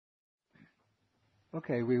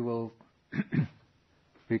Okay, we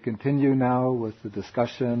continue now with the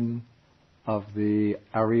discussion of the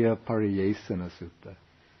Arya Pariyesana Sutta.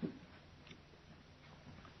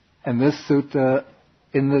 And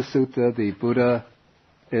in this sutta, the Buddha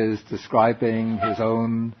is describing his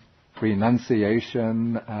own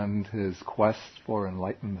renunciation and his quest for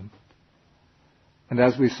enlightenment. And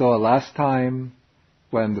as we saw last time,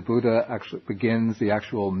 when the Buddha actually begins the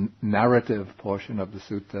actual narrative portion of the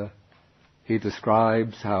sutta, he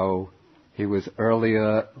describes how he was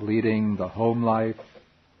earlier leading the home life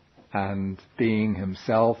and being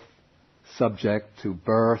himself subject to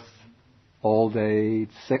birth, old age,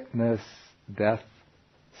 sickness, death,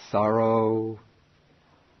 sorrow,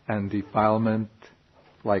 and defilement.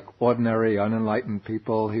 Like ordinary unenlightened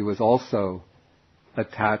people, he was also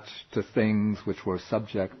attached to things which were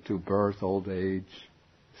subject to birth, old age,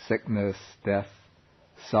 sickness, death,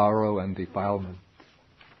 sorrow, and defilement.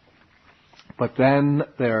 But then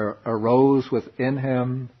there arose within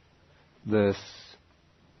him this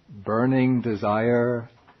burning desire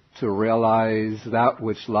to realize that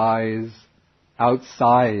which lies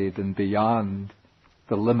outside and beyond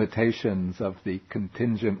the limitations of the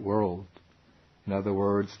contingent world. In other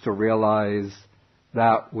words, to realize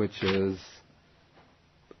that which is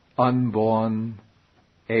unborn,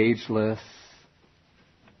 ageless,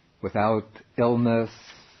 without illness,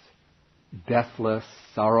 deathless,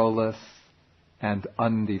 sorrowless, and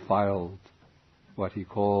undefiled, what he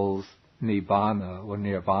calls nibbana or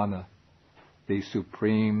nirvana, the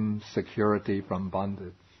supreme security from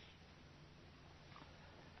bondage.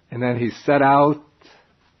 And then he set out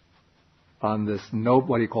on this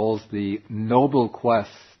what he calls the noble quest,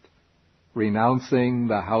 renouncing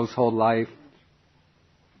the household life,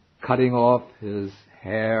 cutting off his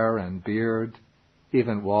hair and beard,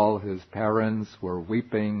 even while his parents were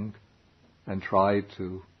weeping and tried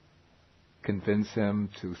to convince him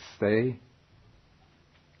to stay.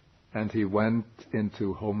 And he went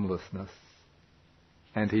into homelessness.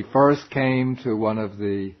 And he first came to one of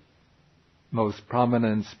the most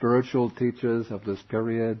prominent spiritual teachers of this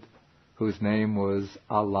period, whose name was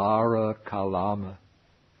Alara Kalama.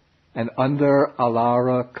 And under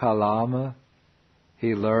Alara Kalama,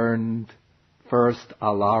 he learned first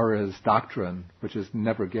Alara's doctrine, which is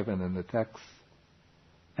never given in the text.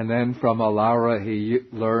 And then from Alara he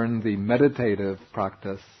learned the meditative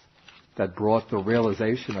practice that brought the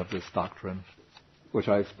realization of this doctrine, which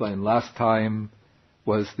I explained last time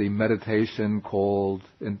was the meditation called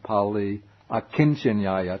in Pali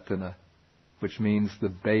Akinchinyayatana, which means the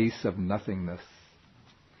base of nothingness.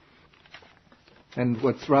 And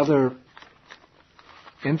what's rather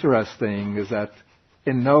interesting is that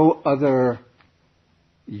in no other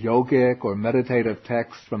yogic or meditative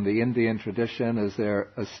text from the Indian tradition is there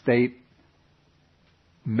a state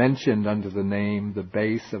mentioned under the name the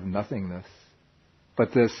base of nothingness.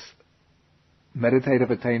 But this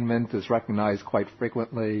meditative attainment is recognized quite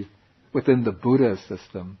frequently within the Buddha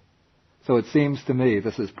system. So it seems to me,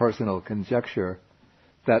 this is personal conjecture,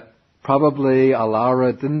 that probably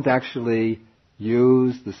Alara didn't actually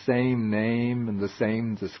use the same name and the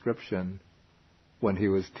same description when he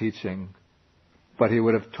was teaching. But he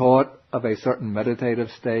would have taught of a certain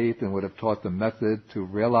meditative state and would have taught the method to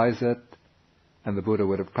realize it. And the Buddha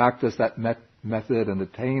would have practiced that method and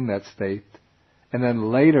attained that state. And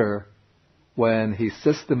then later, when he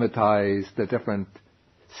systematized the different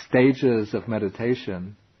stages of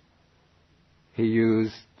meditation, he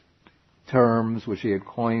used terms which he had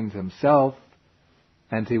coined himself,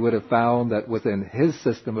 and he would have found that within his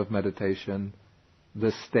system of meditation,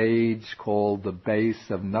 the stage called the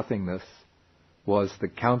base of nothingness was the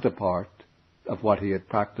counterpart of what he had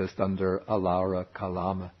practiced under Alara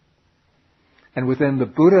Kalama. And within the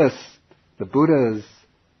Buddha's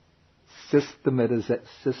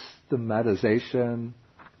systematization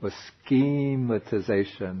or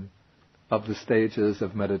schematization of the stages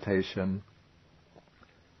of meditation,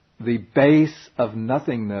 the base of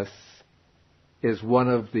nothingness is one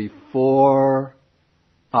of the 4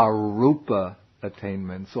 arupa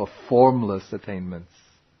attainments or formless attainments.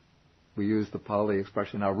 We use the Pali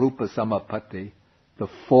expression arupa samapatti, the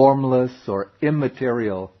formless or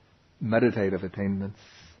immaterial meditative attainments.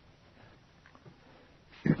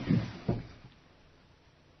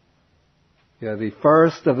 The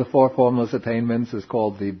first of the 4 formless attainments is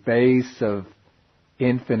called the base of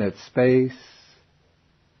infinite space.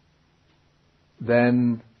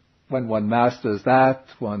 Then, when one masters that,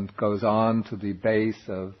 one goes on to the base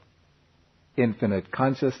of infinite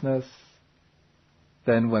consciousness.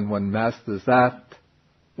 Then when one masters that,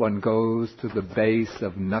 one goes to the base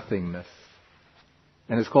of nothingness.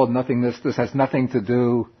 And it's called nothingness. This has nothing to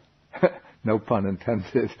do no pun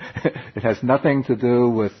intended. It has nothing to do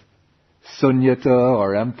with sunyata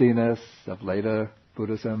or emptiness of later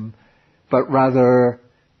Buddhism, but rather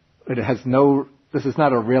this is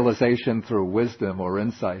not a realization through wisdom or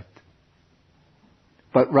insight,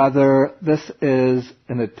 but rather this is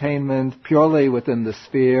an attainment purely within the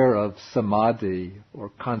sphere of samadhi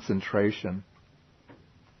or concentration.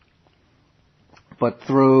 But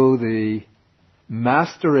through the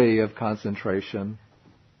mastery of concentration,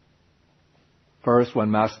 first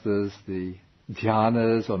one masters the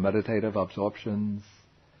dhyanas or meditative absorptions,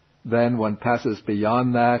 then one passes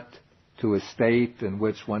beyond that to a state in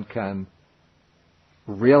which one can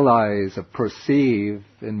realize or perceive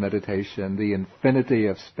in meditation the infinity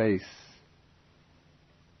of space.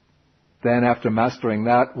 Then after mastering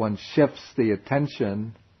that, one shifts the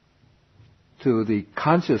attention to the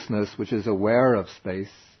consciousness which is aware of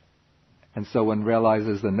space. And so one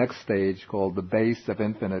realizes the next stage called the base of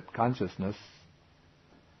infinite consciousness.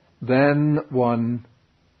 Then one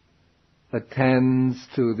attends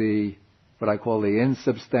to what I call the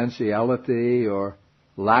insubstantiality or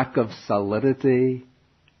lack of solidity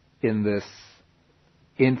in this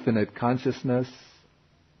infinite consciousness.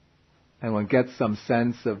 And one gets some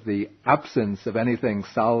sense of the absence of anything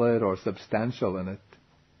solid or substantial in it,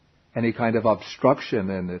 any kind of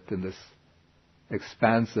obstruction in it, in this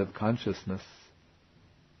expansive consciousness.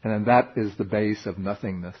 And then that is the base of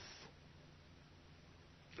nothingness.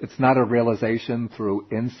 It's not a realization through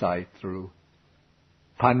insight, through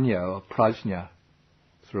panya or prajna,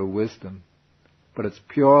 through wisdom, but it's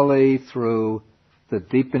purely through the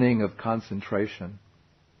deepening of concentration.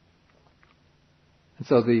 And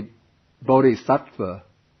so the Bodhisattva,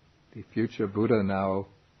 the future Buddha now,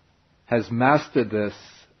 has mastered this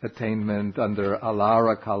attainment under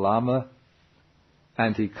Alara Kalama,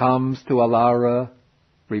 and he comes to Alara,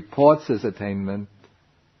 reports his attainment,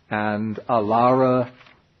 and Alara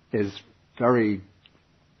is very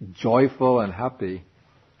joyful and happy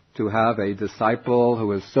to have a disciple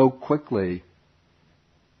who has so quickly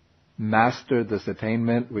mastered this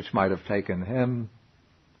attainment, which might have taken him,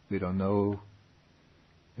 we don't know,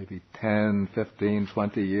 maybe 10, 15,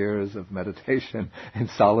 20 years of meditation in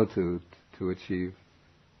solitude to achieve.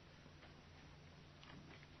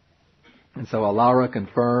 And so Alara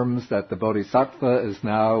confirms that the Bodhisattva is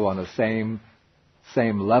now on the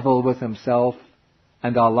same level with himself,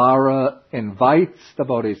 and Alara invites the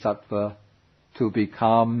Bodhisattva to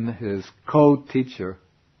become his co-teacher,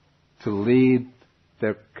 to lead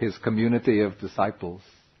his community of disciples.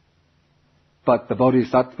 But the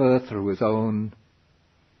Bodhisattva, through his own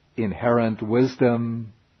inherent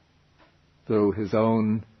wisdom, through his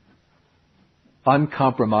own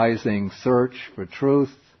uncompromising search for truth,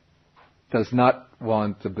 does not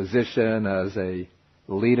want a position as a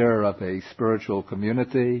leader of a spiritual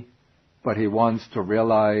community, but he wants to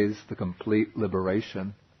realize the complete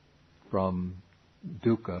liberation from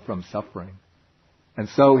dukkha, from suffering. And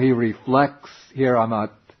so he reflects, here I'm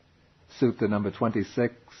at Sutta number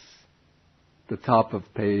 26, the top of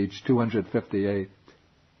page 258.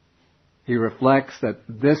 He reflects that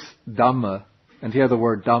this Dhamma, and here the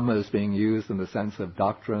word Dhamma is being used in the sense of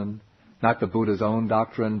doctrine, not the Buddha's own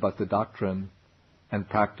doctrine, but the doctrine and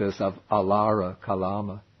practice of Alara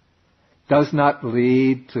Kalama, does not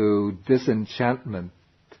lead to disenchantment,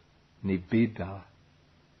 nibbida,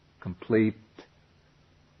 complete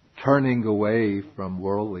turning away from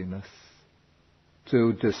worldliness,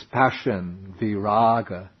 to dispassion,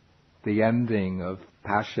 viraga, the ending of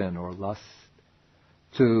passion or lust,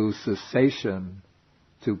 to cessation,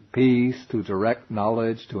 to peace, to direct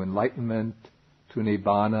knowledge, to enlightenment, to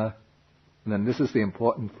nibbana. And then this is the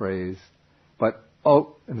important phrase,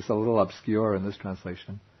 and it's a little obscure in this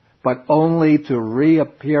translation, but only to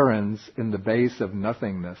reappearance in the base of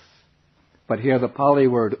nothingness. But here the Pali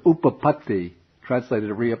word upapatti,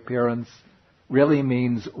 translated reappearance, really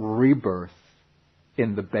means rebirth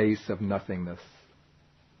in the base of nothingness.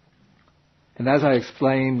 And as I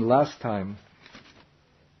explained last time,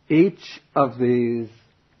 each of these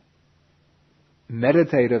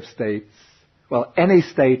meditative states, any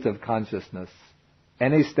state of consciousness,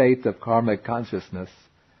 any state of karmic consciousness,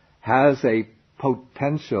 has a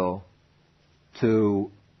potential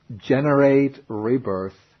to generate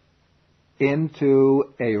rebirth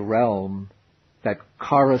into a realm that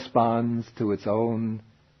corresponds to its own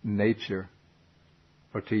nature,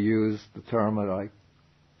 or to use the term that I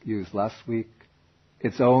used last week,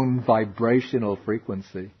 its own vibrational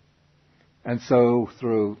frequency. And so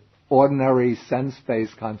through ordinary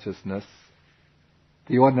sense-based consciousness,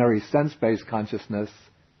 the ordinary sense-based consciousness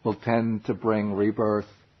will tend to bring rebirth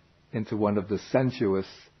into one of the sensuous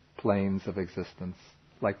planes of existence.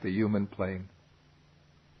 like the human plane.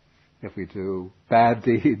 If we do bad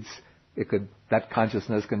deeds, that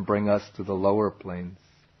consciousness can bring us to the lower planes.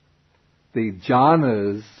 The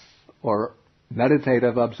jhanas, or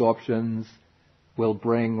meditative absorptions, will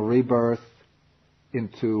bring rebirth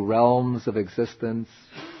into realms of existence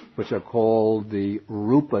which are called the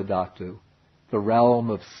rupa dhatu, the realm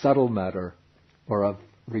of subtle matter or of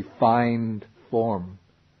refined form.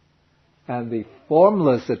 And the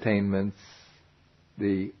formless attainments,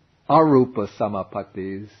 the arupa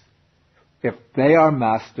samapattis, if they are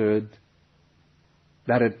mastered,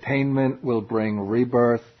 that attainment will bring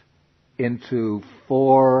rebirth into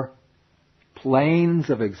 4 planes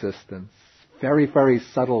of existence, very, very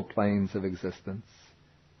subtle planes of existence,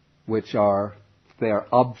 which are their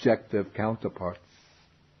objective counterparts.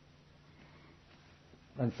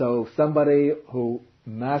 And so somebody who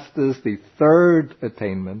masters the 3rd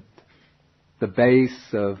attainment, the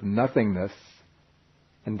base of nothingness,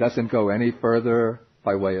 and doesn't go any further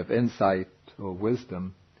by way of insight or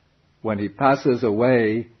wisdom, when he passes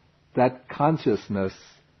away, that consciousness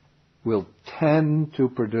will tend to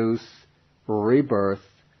produce rebirth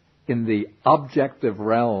in the objective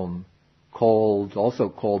realm also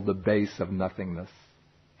called the base of nothingness.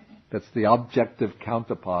 That's the objective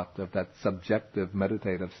counterpart of that subjective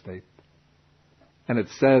meditative state. And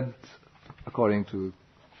it's said, according to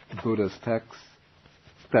Buddha's text,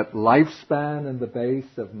 that lifespan in the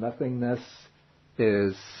base of nothingness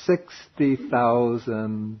is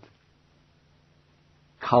 60,000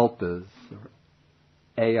 kalpas,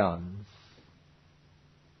 or aeons.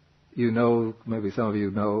 You know, maybe some of you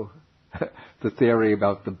know, the theory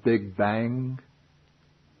about the Big Bang.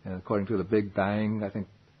 And according to the Big Bang, I think,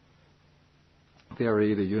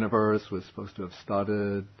 theory, the universe was supposed to have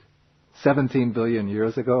started 17 billion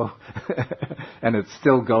years ago, and it's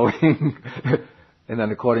still going. And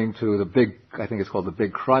then according to I think it's called the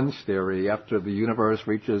Big Crunch theory, after the universe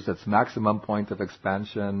reaches its maximum point of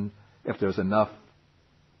expansion, if there's a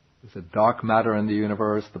dark matter in the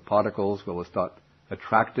universe, the particles will start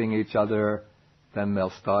attracting each other, then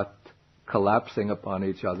they'll start collapsing upon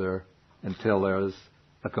each other until there's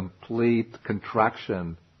a complete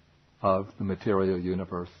contraction of the material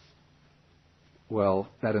universe. Well,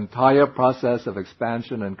 that entire process of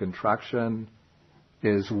expansion and contraction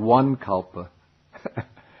is 1 kalpa.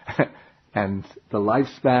 And the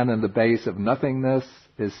lifespan and the base of nothingness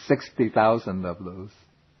is 60,000 of those.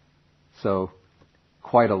 So,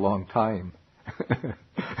 quite a long time.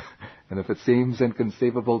 And if it seems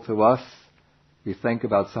inconceivable to us, we think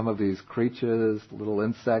about some of these creatures, little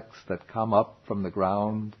insects that come up from the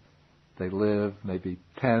ground. They live maybe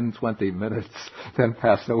 10, 20 minutes, then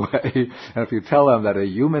pass away. And if you tell them that there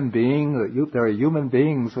are human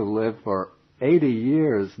beings who live for 80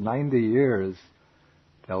 years, 90 years,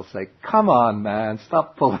 they'll say, "Come on, man,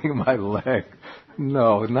 stop pulling my leg."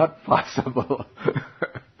 No, not possible.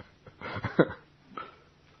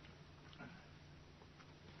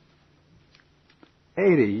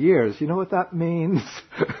 80 years, you know what that means?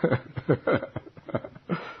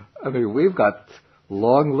 I mean, we've got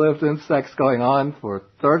long-lived insects going on for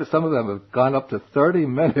 30, some of them have gone up to 30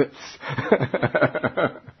 minutes.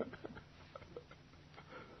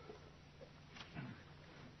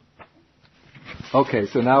 Okay,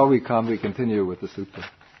 so now we continue with the sutta.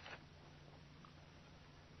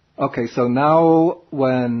 Okay, so now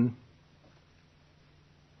when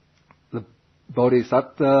the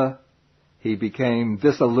Bodhisattva, he became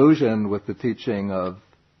disillusioned with the teaching of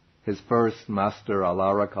his first master,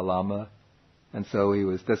 Alara Kalama, and so he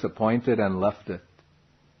was disappointed and left it.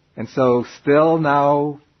 And so still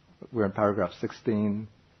now, we're in paragraph 16,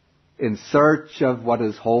 in search of what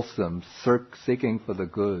is wholesome, seeking for the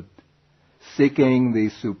good, seeking the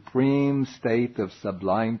supreme state of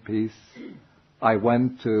sublime peace, I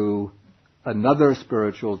went to another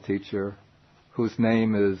spiritual teacher whose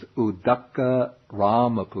name is Uddaka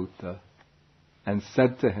Ramaputta, and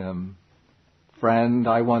said to him, "Friend,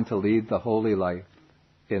 I want to lead the holy life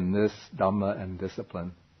in this Dhamma and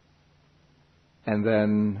discipline." And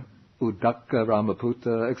then Uddaka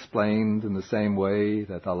Ramaputta explained in the same way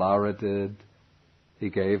that Alara did. He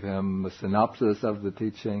gave him a synopsis of the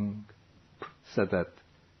teaching, said that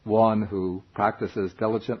one who practices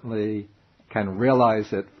diligently can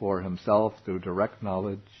realize it for himself through direct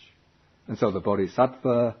knowledge. And so the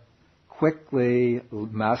Bodhisattva quickly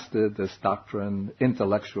mastered this doctrine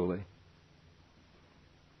intellectually.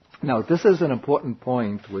 Now, this is an important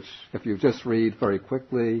point which, if you just read very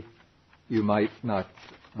quickly, you might not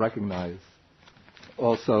recognize.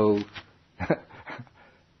 Also,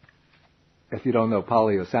 if you don't know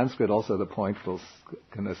Pali or Sanskrit, also the point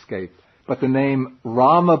can escape. But the name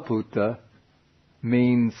Ramaputta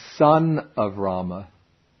means son of Rama.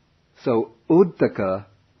 So Uddaka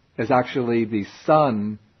is actually the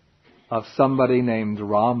son of somebody named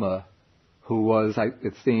Rama, who was,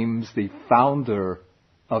 it seems, the founder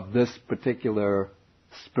of this particular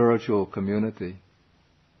spiritual community,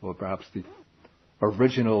 or perhaps the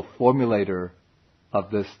original formulator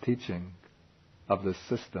of this teaching, of this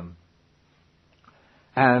system.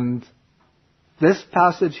 And this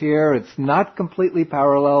passage here, it's not completely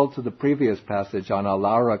parallel to the previous passage on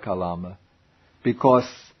Alara Kalama, because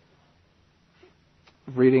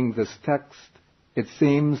reading this text, it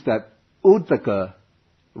seems that Uddaka,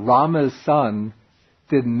 Rama's son,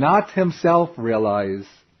 did not himself realize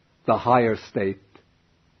the higher state,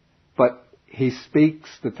 but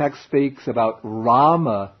the text speaks about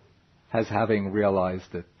Rama as having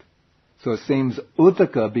realized it. So it seems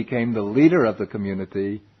Uddaka became the leader of the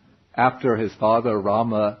community after his father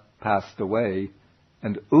Rama passed away,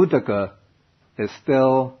 and Uddaka is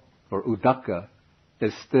still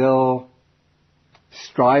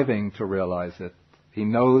striving to realize it. He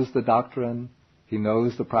knows the doctrine, he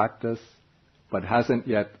knows the practice, but hasn't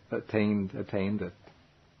yet attained it.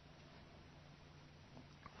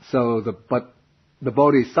 But the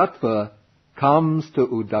Bodhisattva comes to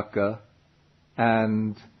Uddaka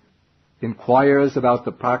and inquires about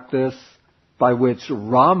the practice by which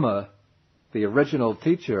Rama, the original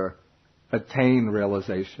teacher, attained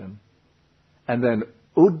realization. And then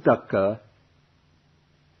Uddaka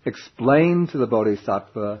explained to the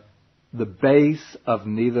Bodhisattva the base of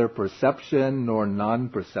neither perception nor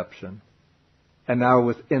non-perception. And now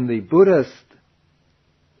within the Buddhist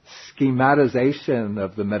schematization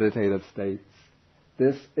of the meditative states,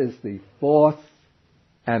 this is the fourth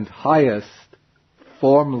and highest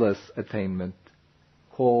formless attainment,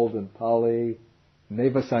 called in Pali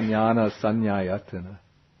Nevasanyana Sanyayatana.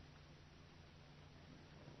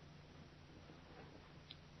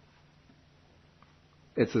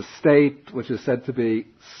 It's a state which is said to be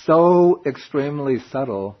so extremely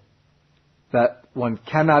subtle that one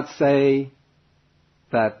cannot say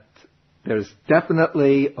that there's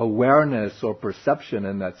definitely awareness or perception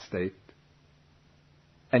in that state.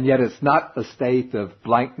 And yet it's not a state of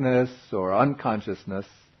blankness or unconsciousness,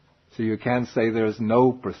 so you can't say there's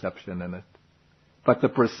no perception in it. But the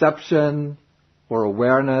perception or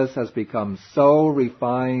awareness has become so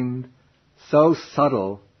refined, so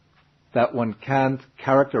subtle, that one can't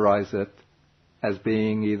characterize it as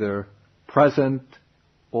being either present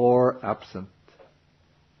or absent.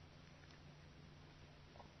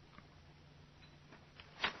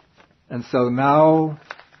 And so now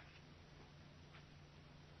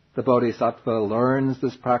the Bodhisattva learns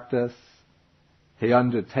this practice, he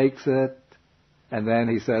undertakes it, and then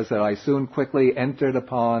he says that I soon quickly entered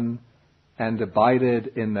upon and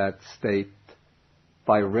abided in that state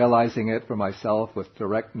by realizing it for myself with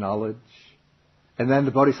direct knowledge. And then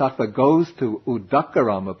the Bodhisattva goes to Uddaka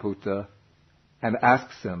Ramaputta and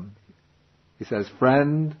asks him, he says,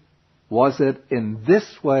 friend, was it in this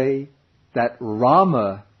way that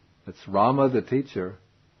Rama, that's Rama the teacher,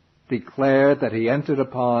 declared that he entered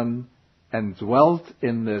upon and dwelt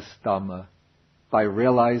in this Dhamma by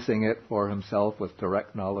realizing it for himself with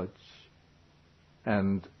direct knowledge?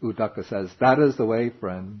 And Uddaka says, that is the way,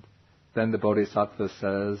 friend. Then the Bodhisattva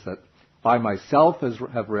says that I myself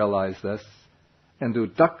have realized this, and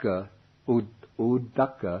Uddaka,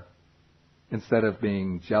 instead of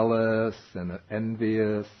being jealous and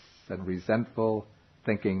envious and resentful,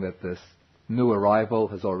 thinking that this new arrival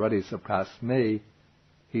has already surpassed me,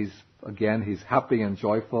 he's happy and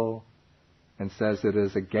joyful, and says it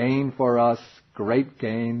is a gain for us, great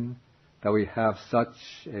gain, that we have such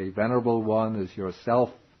a venerable one as yourself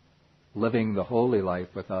living the holy life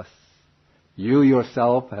with us. You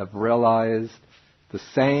yourself have realized the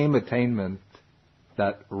same attainment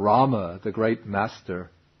that Rama, the great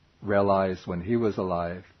master, realized when he was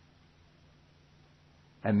alive.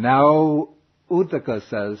 And now Uddaka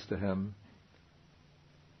says to him,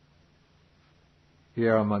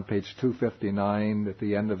 here I'm on page 259 at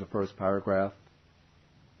the end of the first paragraph,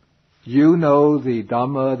 you know the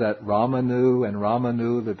Dhamma that Rama knew, and Rama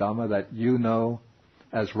knew the Dhamma that you know.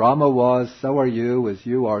 As Rama was, so are you. As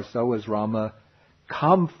you are, so is Rama.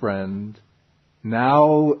 Come, friend,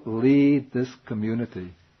 now lead this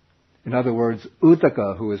community. In other words,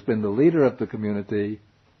 Uddaka, who has been the leader of the community,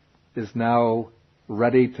 is now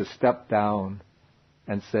ready to step down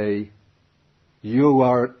and say, you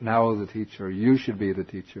are now the teacher. You should be the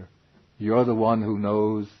teacher. You're the one who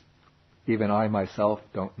knows. Even I myself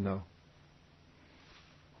don't know.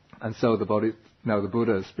 And so now the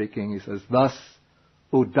Buddha is speaking. He says, thus,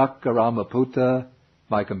 Uddaka Ramaputta,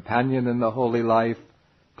 my companion in the holy life,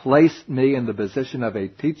 placed me in the position of a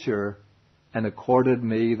teacher and accorded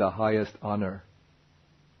me the highest honor.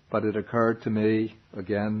 But it occurred to me,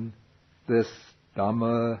 again, this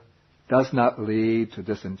Dhamma does not lead to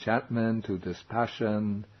disenchantment, to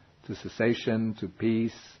dispassion, to cessation, to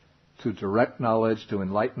peace, to direct knowledge, to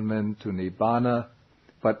enlightenment, to nibbana,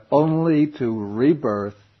 but only to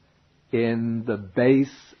rebirth in the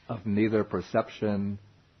base of neither perception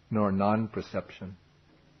nor non-perception.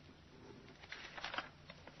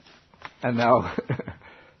 And now,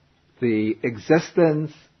 the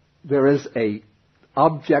existence, there is a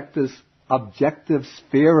objective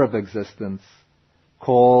sphere of existence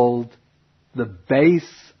called the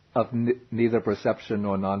base of neither perception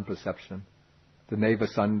nor non-perception, the neva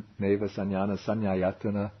sanyana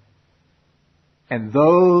sanyayatana. And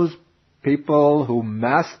those people who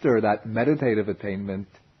master that meditative attainment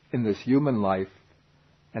in this human life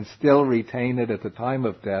and still retain it at the time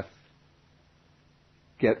of death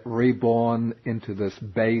get reborn into this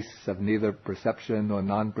base of neither perception nor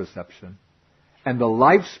non-perception. And the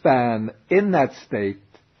lifespan in that state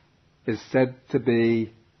is said to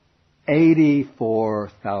be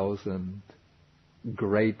 84,000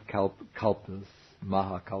 great kalpas,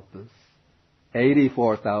 mahakalpas.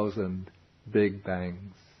 84,000 big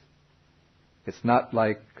bangs. It's not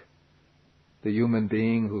like the human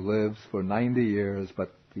being who lives for 90 years,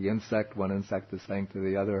 but the insect, one insect is saying to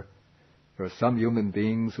the other, there are some human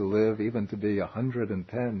beings who live even to be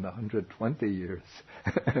 110, 120 years.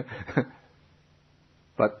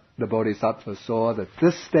 But the Bodhisattva saw that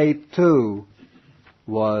this state too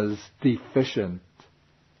was deficient,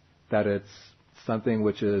 that it's something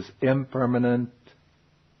which is impermanent.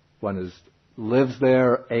 One lives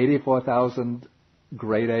there 84,000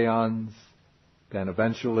 great aeons, then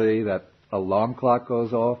eventually that alarm clock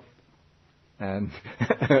goes off, and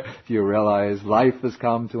you realize life has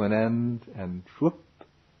come to an end, and whoop,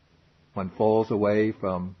 one falls away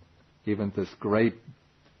from even this great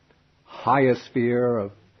highest sphere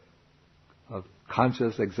of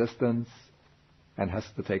conscious existence and has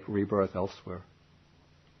to take rebirth elsewhere.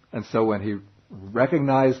 And so when he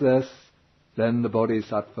recognized this, then the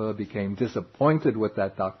Bodhisattva became disappointed with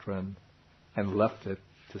that doctrine and left it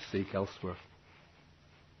to seek elsewhere.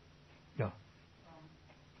 Yeah. I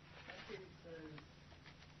think it says in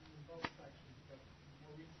both sections, but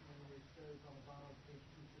more recently it says on the bottom of page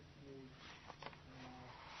 258,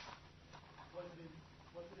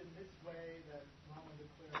 was it in this way that Rama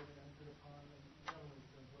declared and entered upon, and the other one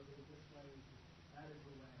says, was it in this way, that is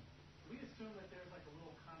the way. We assume that there's like a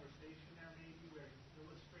little conversation there maybe where he's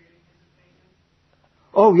illustrating his opinion.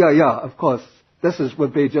 Oh, yeah, of course. This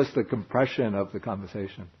would be just a compression of the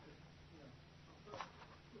conversation. It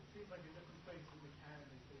seems like in different places in the canon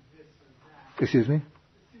they say this or that. Excuse me? It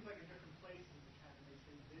seems like in different places in the canon they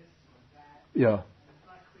say this or that. Yeah. And it's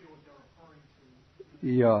not clear what they're referring to.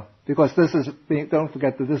 Yeah, because don't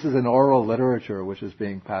forget that this is an oral literature which is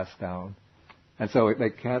being passed down. And so they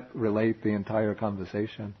can't relate the entire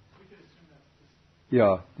conversation. We could assume that's just...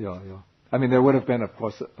 Yeah. I mean, there would have been, of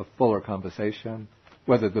course, a fuller conversation.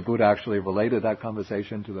 Whether the Buddha actually related that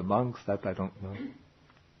conversation to the monks, that I don't know.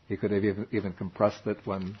 He could have even compressed it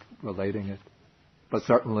when relating it. But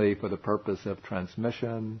certainly for the purpose of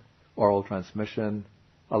transmission, oral transmission,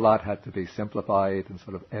 a lot had to be simplified and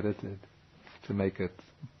sort of edited to make it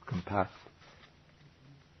compact.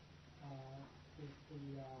 Is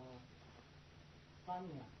the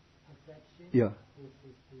Sanya perception, Yeah. which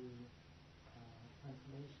is the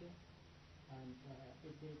translation, and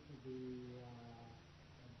it is the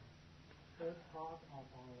third part of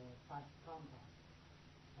our five khampas.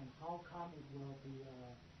 And how come it will be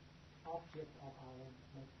object of our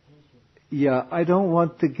meditation? Yeah, I don't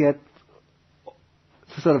want to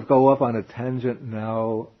sort of go off on a tangent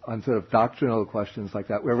now on sort of doctrinal questions like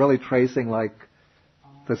that. We're really tracing like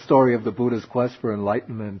the story of the Buddha's quest for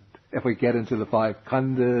enlightenment. If we get into the five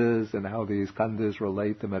khandhas and how these khandhas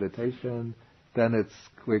relate to meditation, then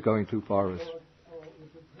we're going too far. Would you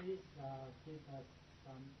please give us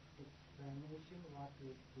some explanation what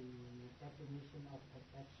is the definition of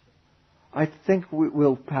perfection? I think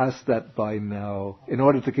we'll pass that by now in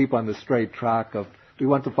order to keep on the straight track of, we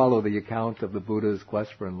want to follow the account of the Buddha's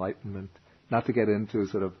quest for enlightenment, not to get into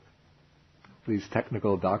sort of these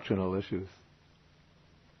technical doctrinal issues.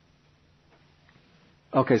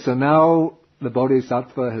 Okay, so now the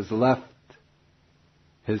Bodhisattva has left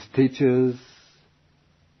his teachers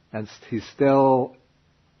and he's still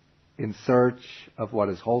in search of what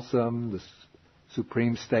is wholesome, the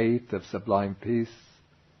supreme state of sublime peace.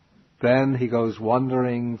 Then he goes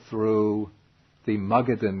wandering through the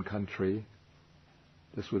Magadhan country.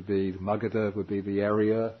 Magadha would be the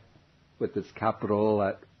area with its capital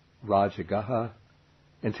at Rajagaha,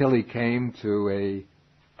 until he came to a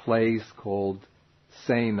place called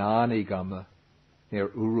Senanigama near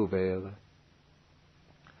Uruvela.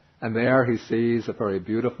 And there he sees a very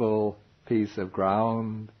beautiful piece of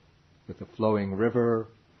ground with a flowing river.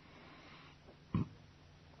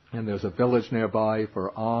 And there's a village nearby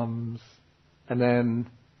for alms. And then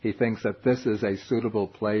he thinks that this is a suitable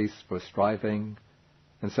place for striving.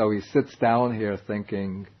 And so he sits down here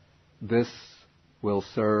thinking, this will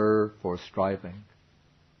serve for striving.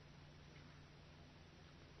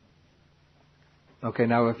 Okay,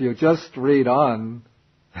 now if you just read on,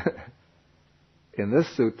 in this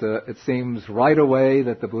sutta, it seems right away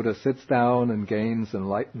that the Buddha sits down and gains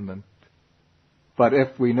enlightenment. But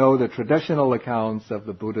if we know the traditional accounts of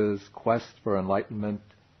the Buddha's quest for enlightenment,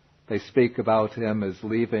 they speak about him as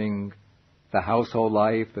leaving the household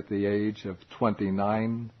life at the age of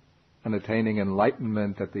 29 and attaining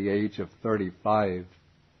enlightenment at the age of 35.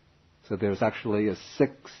 So there's actually a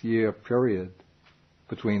 6-year period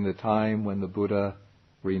between the time when the Buddha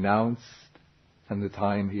renounced and the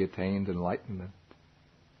time he attained enlightenment.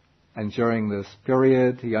 And during this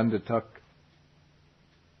period, he undertook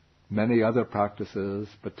many other practices,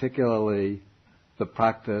 particularly the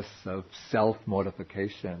practice of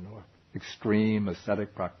self-mortification or extreme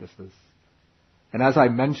ascetic practices. And as I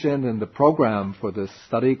mentioned in the program for this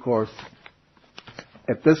study course,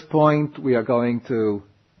 at this point we are going to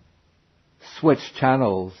switch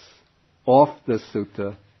channels off this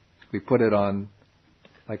sutta. We put it on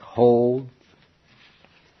like hold.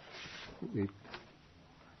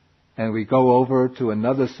 And we go over to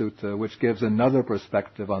another sutta which gives another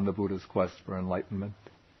perspective on the Buddha's quest for enlightenment.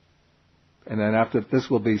 And then after this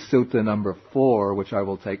will be sutta number 4, which I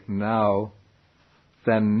will take now.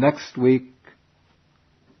 Then next week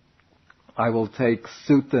I will take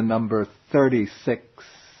sutta number 36,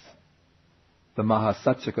 the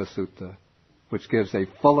Mahasacchaka Sutta, which gives a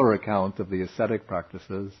fuller account of the ascetic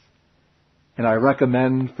practices. And I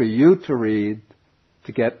recommend for you to read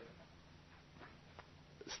to get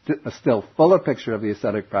a still fuller picture of the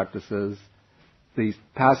ascetic practices, these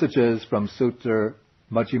passages from Sutta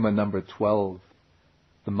Majjhima number 12,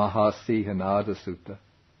 the Mahasihanada Sutta.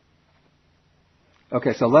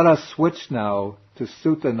 Okay, so let us switch now to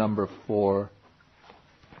Sutta number 4,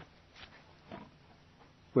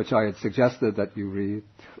 which I had suggested that you read.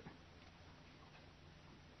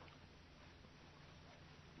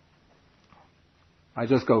 I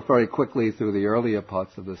just go very quickly through the earlier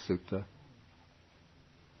parts of the sutta.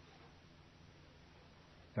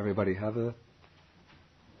 Everybody have it?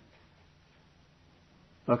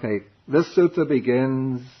 Okay, this sutta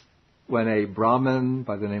begins when a Brahmin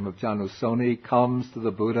by the name of Janusoni comes to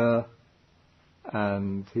the Buddha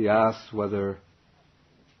and he asks whether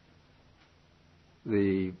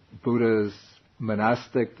the Buddha's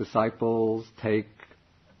monastic disciples take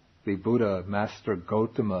the Buddha, Master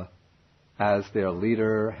Gautama, as their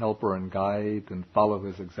leader, helper, and guide, and follow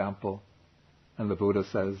his example. And the Buddha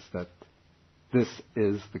says that this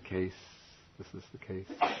is the case. This is the case.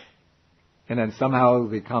 And then somehow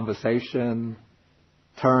the conversation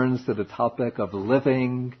turns to the topic of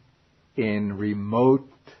living in remote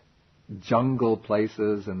jungle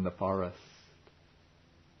places in the forest,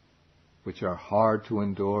 which are hard to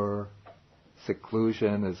endure.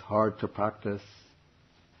 Seclusion is hard to practice,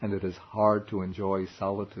 and it is hard to enjoy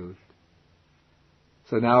solitude.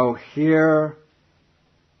 So now here,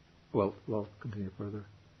 well, continue further.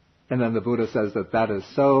 And then the Buddha says that that is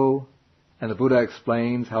so, and the Buddha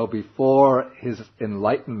explains how before his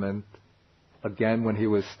enlightenment, again when he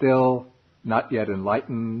was still not yet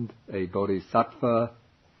enlightened, a bodhisattva,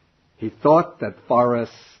 he thought that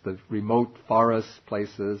forests, the remote forest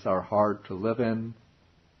places, are hard to live in,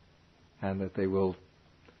 and that they will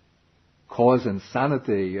cause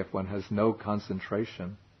insanity if one has no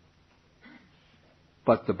concentration.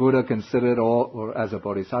 But the Buddha considered or as a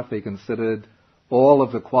bodhisattva, he considered all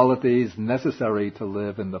of the qualities necessary to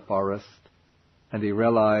live in the forest, and he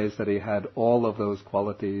realized that he had all of those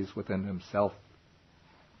qualities within himself.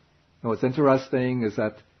 And what's interesting is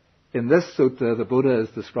that in this sutta, the Buddha is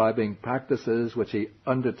describing practices which he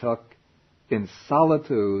undertook in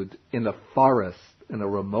solitude in a forest, in a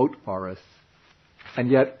remote forest. And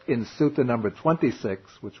yet in sutta number 26,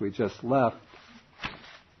 which we just left,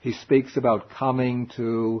 he speaks about coming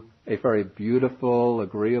to a very beautiful,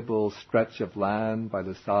 agreeable stretch of land by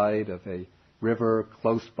the side of a river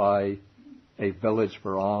close by a village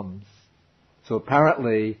for alms. So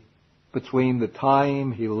apparently, between the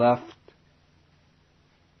time he left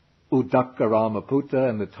Udakkaramaputta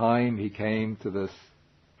and the time he came to this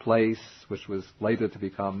place, which was later to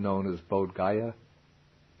become known as Bodh Gaya,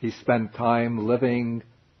 he spent time living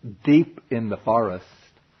deep in the forest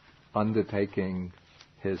undertaking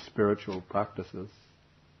his spiritual practices.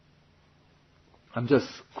 I'm just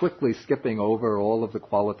quickly skipping over all of the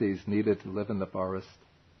qualities needed to live in the forest.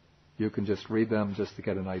 You can just read them just to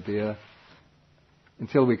get an idea.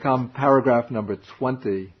 Until we come paragraph number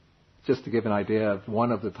 20, just to give an idea of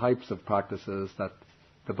one of the types of practices that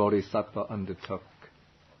the Bodhisattva undertook.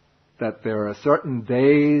 That there are certain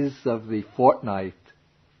days of the fortnight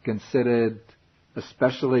considered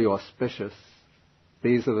especially auspicious.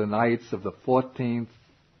 These are the nights of the 14th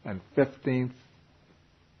and 15th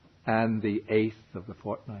and the 8th of the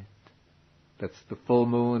fortnight. That's the full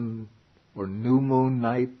moon or new moon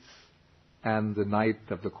nights and the night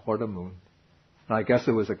of the quarter moon. And I guess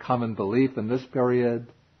it was a common belief in this period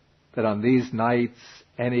that on these nights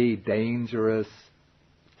any dangerous,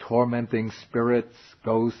 tormenting spirits,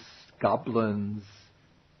 ghosts, goblins,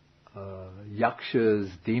 yakshas,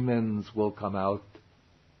 demons will come out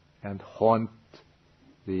and haunt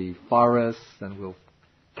the forests and will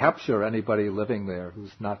capture anybody living there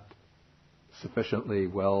who's not sufficiently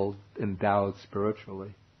well endowed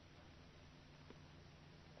spiritually.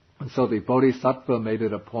 And so the Bodhisattva made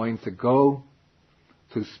it a point to go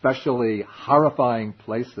to specially horrifying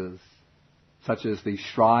places, such as the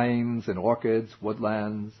shrines and orchids,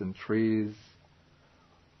 woodlands and trees,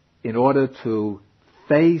 in order to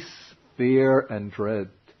face fear and dread,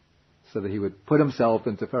 so that he would put himself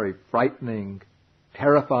into very frightening,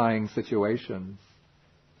 terrifying situations,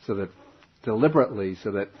 so that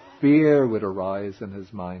fear would arise in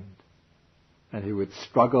his mind, and he would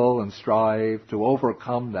struggle and strive to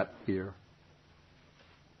overcome that fear.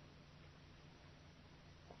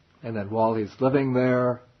 And then while he's living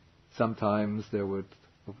there, sometimes a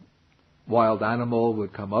wild animal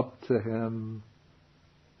would come up to him,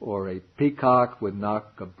 or a peacock would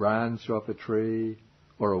knock a branch off a tree,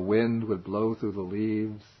 or a wind would blow through the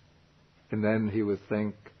leaves, and then he would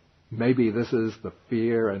think, maybe this is the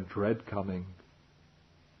fear and dread coming.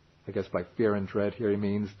 I guess by fear and dread here he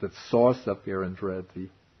means the source of fear and dread, the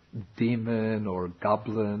demon or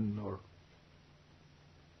goblin or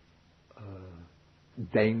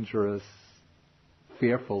dangerous,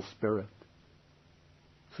 fearful spirit.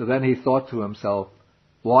 So then he thought to himself,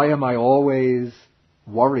 why am I always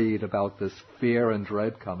worried about this fear and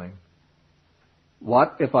dread coming?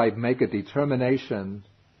 What if I make a determination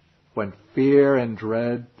when fear and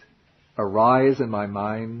dread arise in my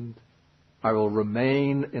mind, I will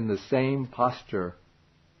remain in the same posture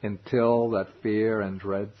until that fear and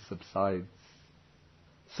dread subsides.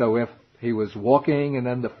 So if he was walking and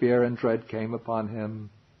then the fear and dread came upon him,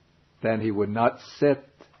 then he would not sit,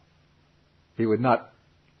 he would not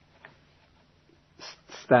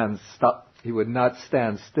stand still, he would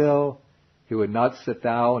not sit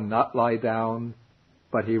down, not lie down,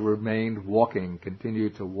 but he remained walking,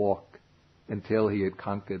 continued to walk until he had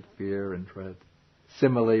conquered fear and dread.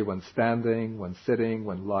 Similarly, when standing, when sitting,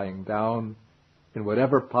 when lying down, in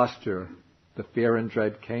whatever posture the fear and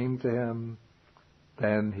dread came to him,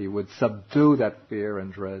 then he would subdue that fear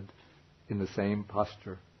and dread in the same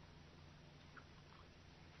posture.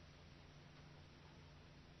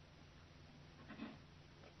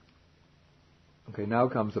 Okay, now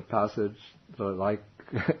comes a passage that I like.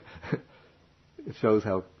 It shows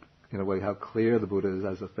how, in a way, how clear the Buddha is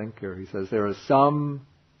as a thinker. He says,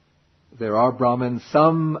 there are Brahmins,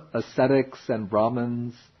 some ascetics and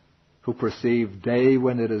Brahmins who perceive day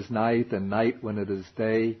when it is night and night when it is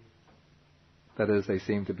day. That is, they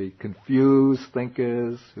seem to be confused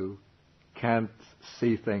thinkers who can't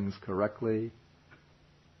see things correctly.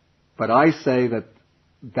 But I say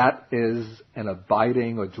that is an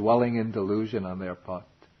abiding or dwelling in delusion on their part.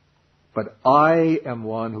 But I am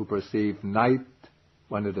one who perceives night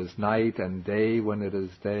when it is night and day when it is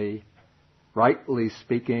day. Rightly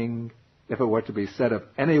speaking, if it were to be said of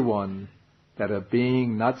anyone that a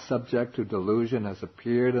being not subject to delusion has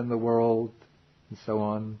appeared in the world, and so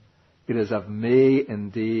on, it is of me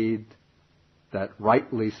indeed that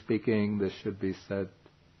rightly speaking this should be said.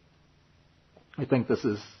 I think this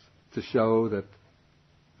is to show that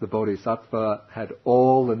the Bodhisattva had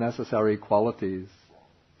all the necessary qualities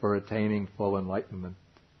for attaining full enlightenment.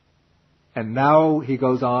 And now he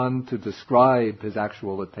goes on to describe his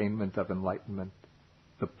actual attainment of enlightenment,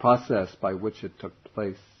 the process by which it took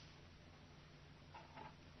place.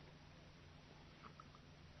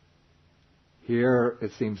 Here,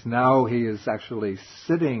 it seems now he is actually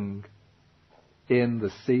sitting in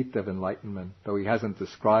the seat of enlightenment, though he hasn't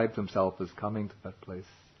described himself as coming to that place.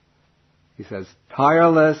 He says,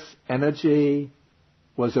 tireless energy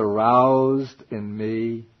was aroused in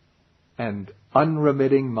me and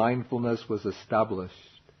unremitting mindfulness was established.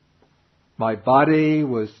 My body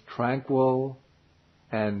was tranquil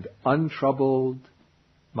and untroubled,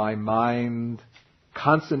 my mind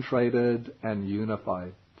concentrated and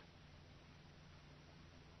unified.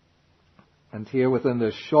 And here within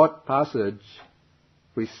this short passage,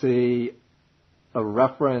 we see a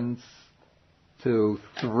reference to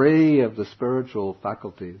 3 of the spiritual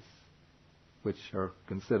faculties, which are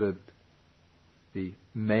considered the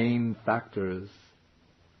main factors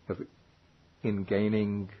in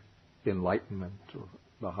gaining enlightenment or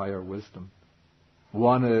the higher wisdom.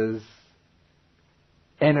 One is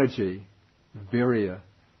energy, virya,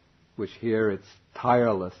 which here it's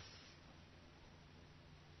tireless.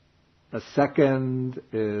 A second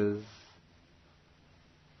is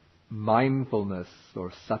mindfulness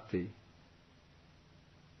or sati.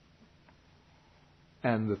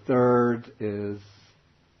 And the third is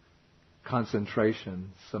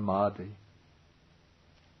concentration, samadhi.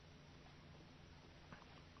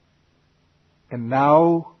 And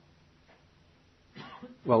now,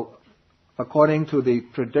 well, according to the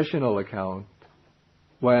traditional account,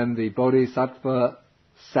 when the Bodhisattva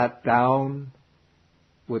sat down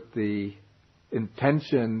with the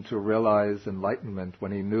intention to realize enlightenment,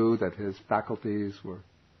 when he knew that his faculties were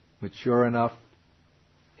mature enough,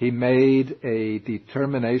 he made a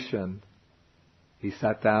determination. He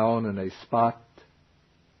sat down in a spot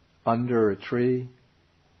under a tree,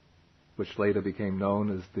 which later became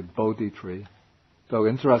known as the Bodhi tree. Though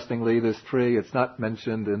interestingly, this tree, it's not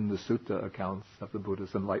mentioned in the sutta accounts of the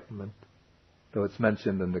Buddha's enlightenment, though it's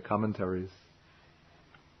mentioned in the commentaries.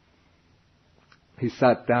 He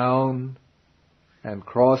sat down and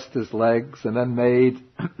crossed his legs and then made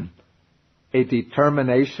a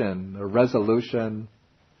determination, a resolution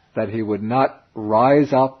that he would not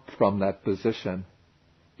rise up from that position,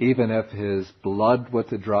 even if his blood were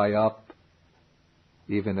to dry up,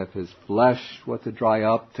 even if his flesh were to dry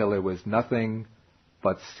up till there was nothing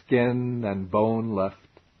but skin and bone left,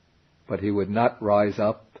 but he would not rise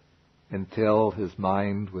up until his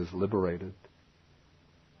mind was liberated.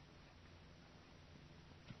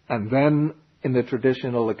 And then, in the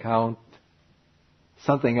traditional account,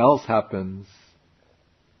 something else happens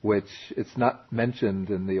which it's not mentioned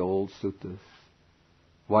in the old suttas.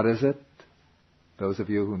 What is it? Those of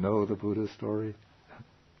you who know the Buddha story?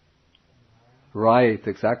 Right,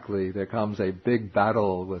 exactly. There comes a big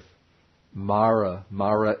battle with Mara.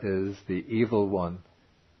 Mara is the evil one,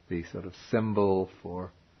 the sort of symbol for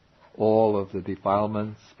all of the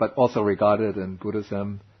defilements, but also regarded in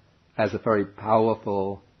Buddhism as a very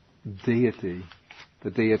powerful deity. The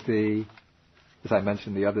deity, as I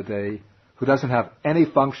mentioned the other day, who doesn't have any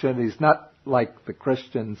function. He's not like the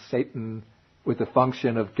Christian Satan with the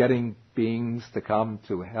function of getting beings to come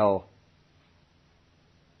to hell.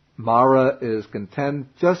 Mara is content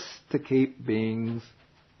just to keep beings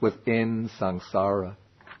within samsara.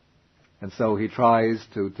 And so he tries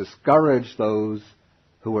to discourage those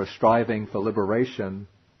who are striving for liberation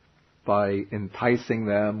by enticing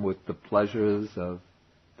them with the pleasures of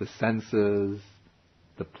the senses,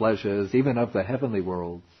 the pleasures even of the heavenly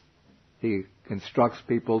worlds. He instructs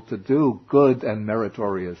people to do good and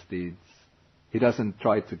meritorious deeds. He doesn't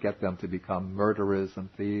try to get them to become murderers and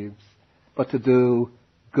thieves, but to do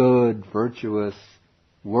good, virtuous,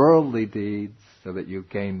 worldly deeds so that you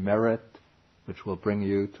gain merit, which will bring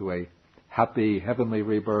you to a happy heavenly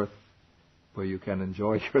rebirth where you can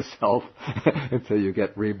enjoy yourself until you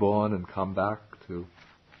get reborn and come back to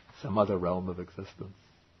some other realm of existence.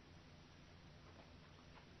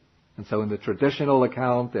 And so in the traditional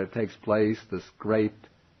account, there takes place this great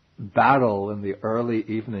battle in the early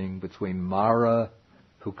evening between Mara,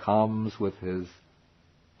 who comes with his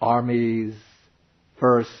armies.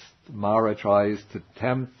 First, Mara tries to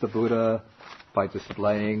tempt the Buddha by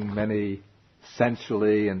displaying many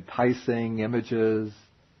sensually enticing images,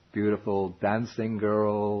 beautiful dancing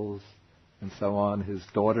girls, and so on. His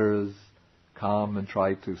daughters come and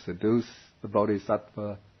try to seduce the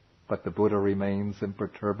Bodhisattva, but the Buddha remains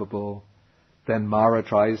imperturbable. Then Mara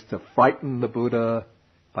tries to frighten the Buddha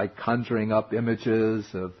by conjuring up images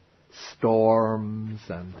of storms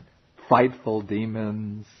and frightful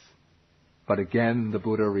demons. But again, the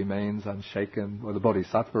Buddha remains unshaken, or the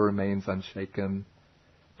Bodhisattva remains unshaken.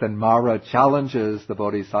 Then Mara challenges the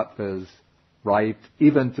Bodhisattva's right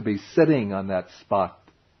even to be sitting on that spot,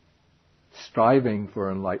 striving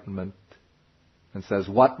for enlightenment, and says,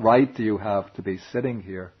 "What right do you have to be sitting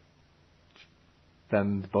here?"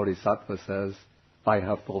 Then the Bodhisattva says, "I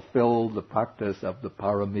have fulfilled the practice of the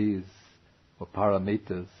paramis, or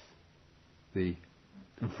paramitas, the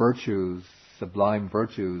virtues, sublime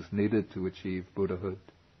virtues needed to achieve Buddhahood."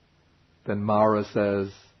 Then Mara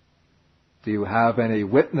says, Do you have any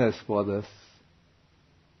witness for this?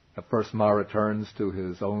 At first Mara turns to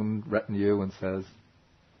his own retinue and says,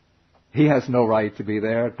 he has no right to be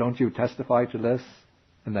there. Don't you testify to this?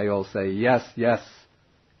 And they all say, yes,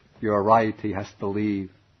 you're right. He has to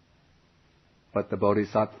leave. But the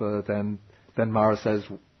Bodhisattva then Mara says,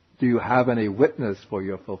 do you have any witness for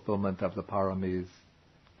your fulfillment of the paramis?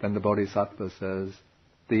 Then the Bodhisattva says,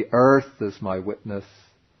 the earth is my witness.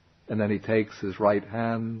 And then he takes his right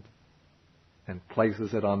hand and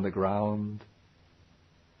places it on the ground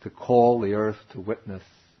to call the earth to witness.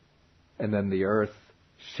 And then the earth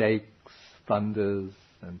shakes, thunders,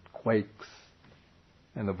 and quakes.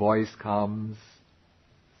 And a voice comes.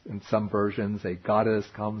 In some versions, a goddess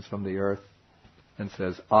comes from the earth and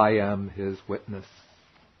says, I am his witness.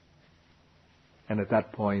 And at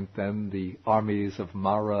that point, then the armies of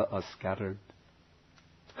Mara are scattered.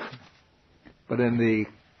 But in the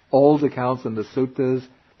old accounts in the suttas,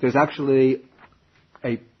 there's actually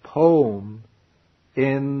a poem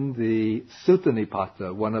in the Sutta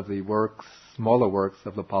Nipata, one of the smaller works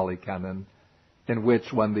of the Pali Canon, in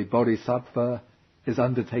which when the Bodhisattva is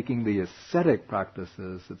undertaking the ascetic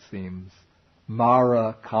practices, it seems,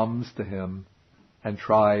 Mara comes to him and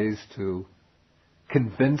tries to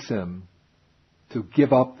convince him to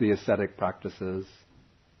give up the ascetic practices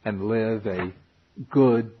and live a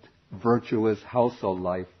good, virtuous household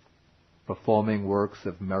life, performing works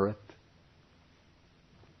of merit.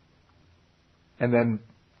 And then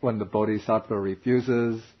when the Bodhisattva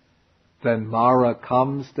refuses, then Mara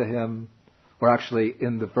comes to him, or actually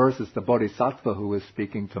in the verses, the Bodhisattva who is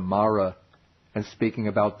speaking to Mara and speaking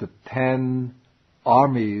about the 10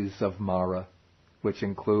 armies of Mara, which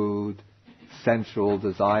include sensual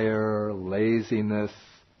desire, laziness,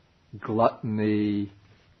 gluttony,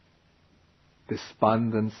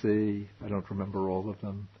 despondency. I don't remember all of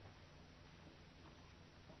them.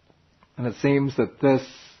 And it seems that this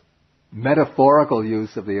metaphorical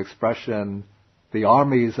use of the expression, the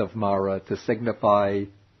armies of Mara, to signify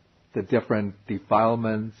the different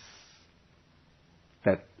defilements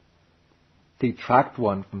that detract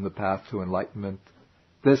one from the path to enlightenment,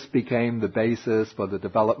 this became the basis for the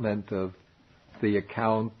development of the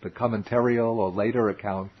account, the commentarial or later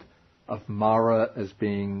account of Mara as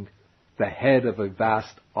being the head of a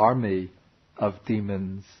vast army of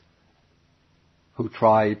demons who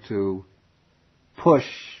try to push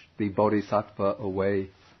the Bodhisattva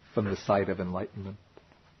away from the sight of enlightenment.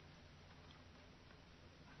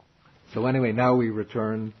 So anyway, now we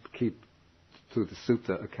keep to the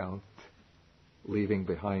sutta account, leaving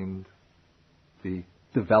behind the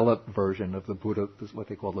developed version of the Buddha, this is what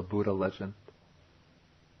they call the Buddha legend.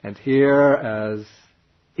 And here, as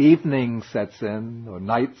evening sets in, or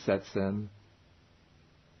night sets in,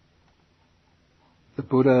 the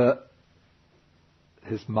Buddha,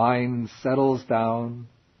 his mind settles down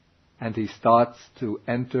and he starts to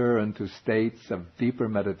enter into states of deeper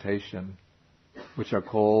meditation, which are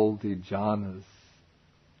called the jhanas.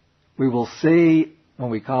 We will see when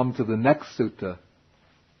we come to the next sutta,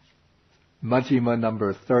 Majjhima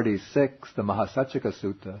number 36, the Mahasachika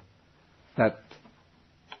Sutta, that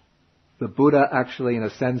the Buddha actually, in a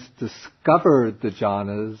sense, discovered the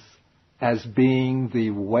jhanas as being the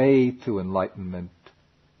way to enlightenment,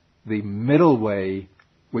 the middle way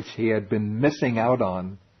which he had been missing out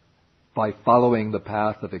on by following the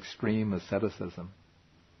path of extreme asceticism.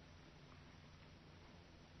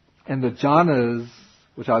 And the jhanas,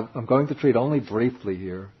 which I'm going to treat only briefly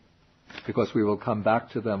here, because we will come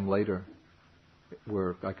back to them later,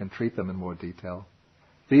 where I can treat them in more detail.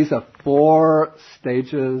 These are 4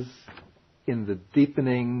 stages in the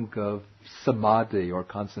deepening of samadhi or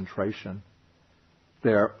concentration.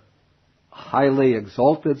 They're highly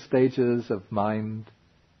exalted stages of mind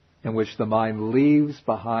in which the mind leaves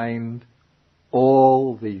behind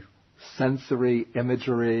all the sensory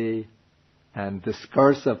imagery and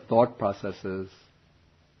discursive thought processes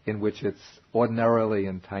in which it's ordinarily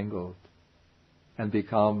entangled and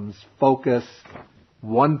becomes focused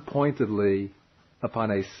one-pointedly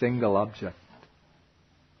upon a single object.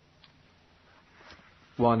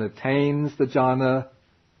 One attains the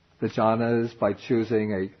jhanas by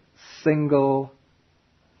choosing a single,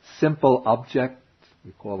 simple object,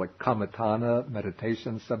 we call it kammatthana,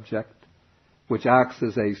 meditation subject, which acts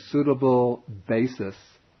as a suitable basis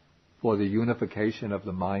for the unification of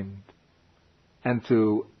the mind. And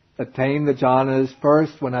to attain the jhanas,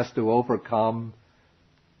 first one has to overcome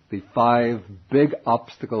the 5 big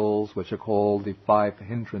obstacles which are called the 5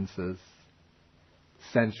 hindrances: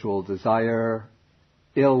 sensual desire,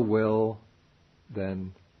 ill will,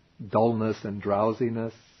 then dullness and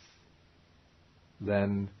drowsiness,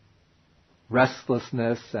 then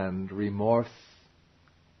restlessness and remorse,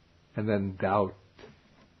 and then doubt.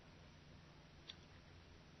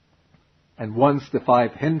 And once the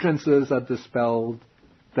 5 hindrances are dispelled,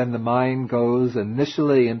 then the mind goes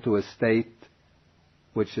initially into a state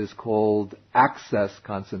which is called access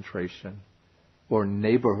concentration or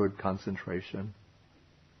neighborhood concentration,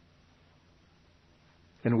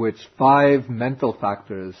 in which 5 mental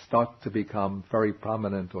factors start to become very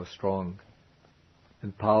prominent or strong.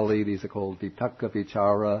 In Pali, these are called vitakka,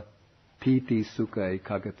 vichara, piti, sukha,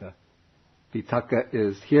 ekaggata. Vitakka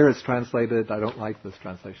is, here it's translated, I don't like this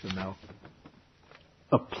translation now,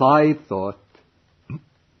 applied thought,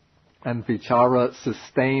 and vichara,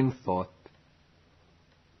 sustained thought.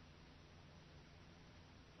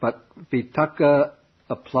 But vitakka,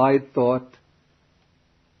 applied thought,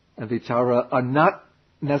 and vichara are not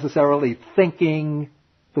necessarily thinking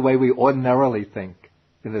the way we ordinarily think,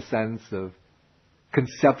 in the sense of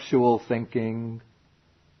conceptual thinking,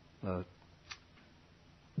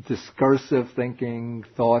 discursive thinking,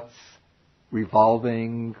 thoughts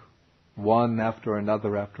revolving one after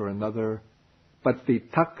another. But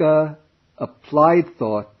vitakka, applied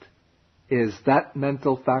thought, is that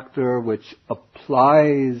mental factor which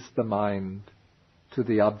applies the mind to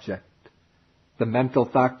the object. The mental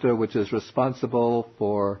factor which is responsible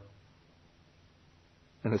for,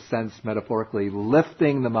 in a sense, metaphorically,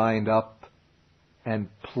 lifting the mind up and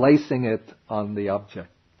placing it on the object.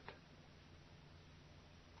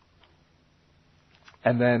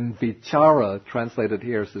 And then vichara, translated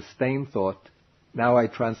here, sustained thought. Now I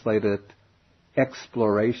translate it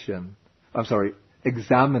examination.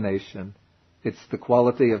 It's the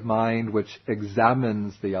quality of mind which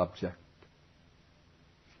examines the object.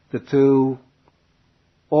 The two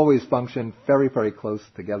always function very, very close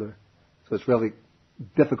together. So it's really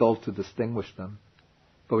difficult to distinguish them.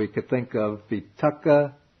 But we could think of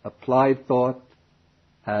vitakka, applied thought,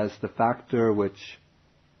 as the factor which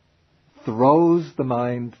throws the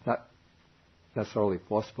mind, not necessarily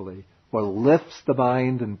forcefully, or lifts the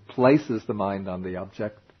mind and places the mind on the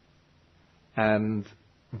object. And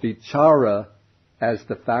vichara as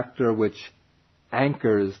the factor which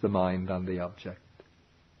anchors the mind on the object,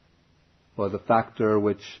 or the factor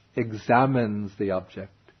which examines the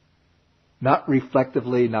object. Not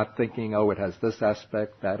reflectively, not thinking, oh, it has this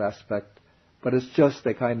aspect, that aspect, but it's just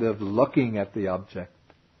a kind of looking at the object.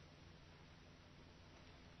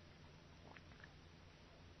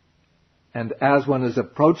 And as one is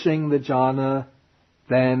approaching the jhana,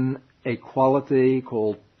 then a quality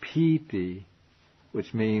called piti,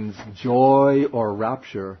 which means joy or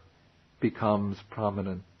rapture, becomes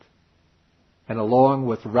prominent. And along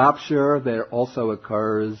with rapture, there also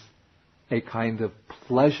occurs a kind of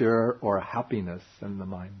pleasure or happiness in the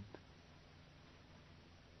mind.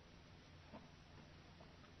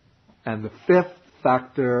 And the 5th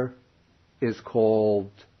factor is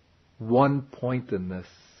called one-pointedness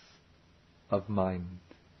of mind,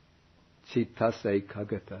 cittase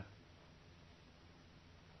ekaggata.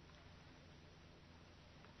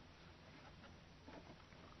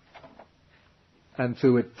 And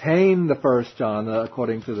to attain the first jhana,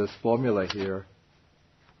 according to this formula here,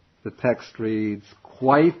 the text reads,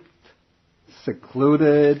 quite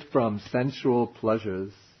secluded from sensual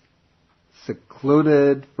pleasures,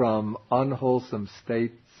 secluded from unwholesome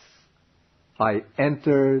states, I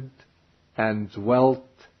entered and dwelt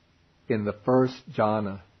in the first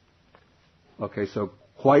jhana. Okay, so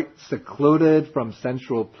quite secluded from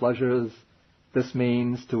sensual pleasures. This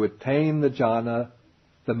means to attain the jhana,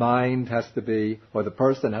 the mind has to be, or the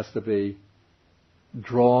person has to be,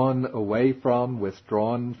 drawn away from,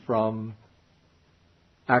 withdrawn from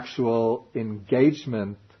actual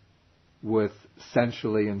engagement with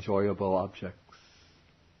sensually enjoyable objects.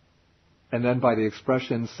 And then by the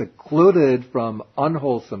expression secluded from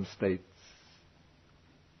unwholesome states,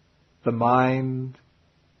 the mind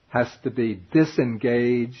has to be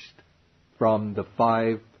disengaged from the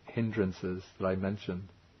 5 hindrances that I mentioned.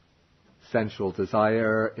 Sensual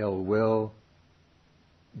desire, ill will,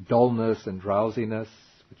 dullness and drowsiness,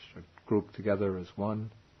 which are grouped together as one,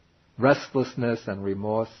 restlessness and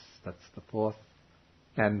remorse, that's the 4th,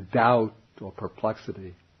 and doubt or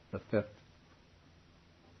perplexity, the 5th.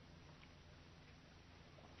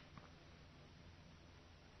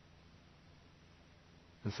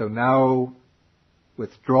 And so now,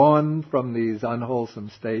 withdrawn from these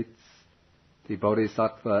unwholesome states, the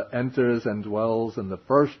bodhisattva enters and dwells in the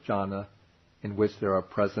first jhana, in which there are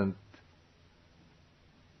present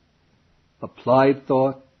applied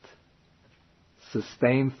thought,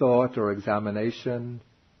 sustained thought or examination,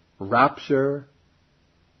 rapture,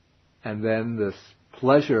 and then this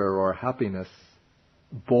pleasure or happiness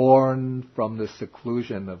born from the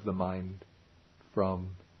seclusion of the mind, from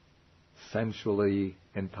sensually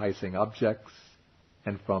enticing objects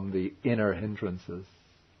and from the inner hindrances.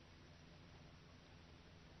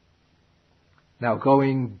 Now,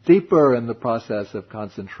 going deeper in the process of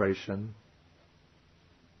concentration,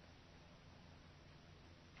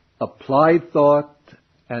 applied thought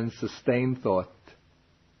and sustained thought,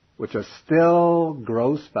 which are still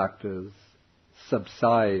gross factors,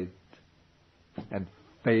 subside and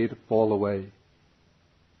fall away.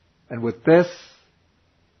 And with this,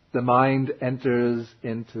 the mind enters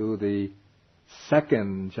into the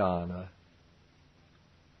second jhana,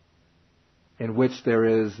 in which there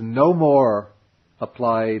is no more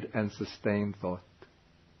applied and sustained thought.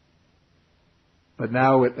 But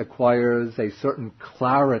now it acquires a certain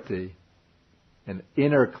clarity, an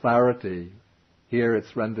inner clarity. Here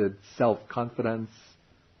it's rendered self-confidence.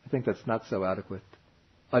 I think that's not so adequate.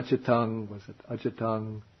 Ajitang, was it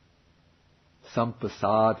Ajitang?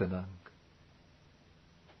 Sampasadanang.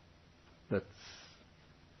 It's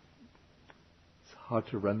hard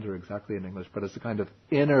to render exactly in English, but it's a kind of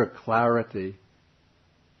inner clarity.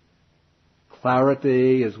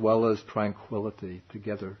 Clarity as well as tranquility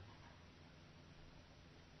together.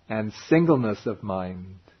 And singleness of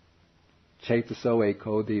mind. Chetaso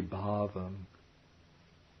ekodi bhavam.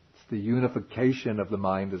 It's the unification of the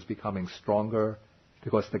mind is becoming stronger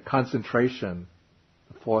because the concentration,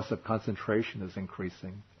 the force of concentration is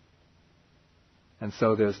increasing. And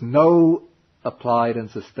so there's no applied and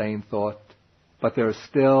sustained thought, but there's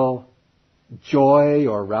still joy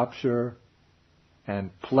or rapture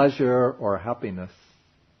and pleasure or happiness.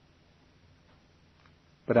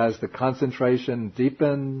 But as the concentration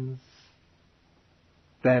deepens,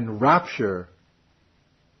 then rapture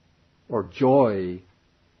or joy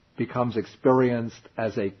becomes experienced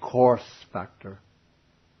as a coarse factor,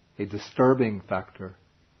 a disturbing factor,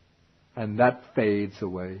 and that fades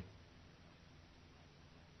away.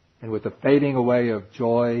 And with the fading away of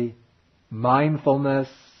joy, mindfulness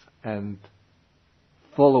and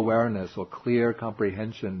full awareness or clear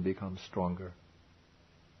comprehension becomes stronger.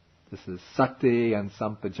 This is sati and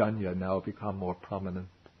sampajanya now become more prominent.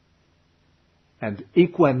 And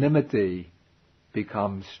equanimity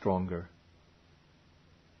becomes stronger.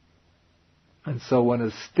 And so one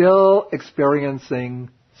is still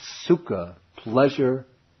experiencing sukha, pleasure,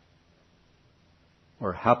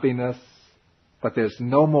 or happiness, but there's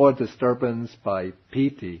no more disturbance by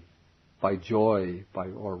piti, by joy,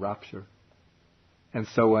 or rapture. And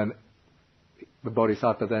so when the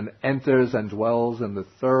Bodhisattva then enters and dwells in the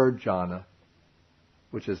third jhana,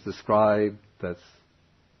 which is described as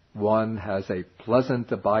one has a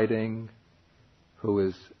pleasant abiding who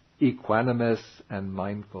is equanimous and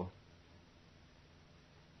mindful.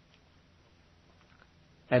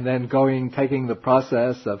 And then taking the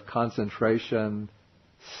process of concentration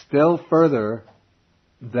still further,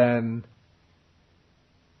 then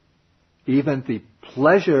even the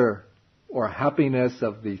pleasure or happiness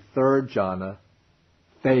of the third jhana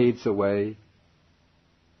fades away.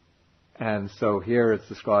 And so here it's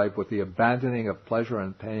described with the abandoning of pleasure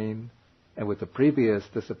and pain, and with the previous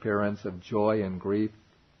disappearance of joy and grief,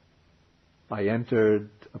 I entered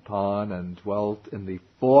upon and dwelt in the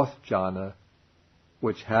fourth jhana,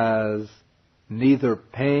 which has neither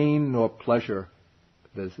pain nor pleasure.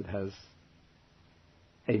 That is, it has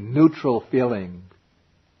a neutral feeling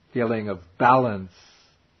of balance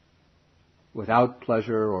without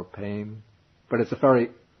pleasure or pain. But it's a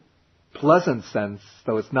very pleasant sense,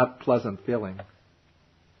 though it's not pleasant feeling.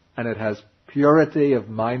 And it has purity of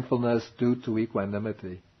mindfulness due to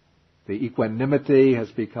equanimity. The equanimity has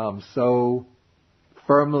become so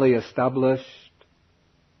firmly established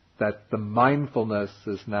that the mindfulness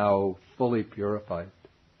is now fully purified.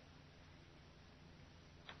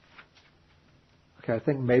 Okay, I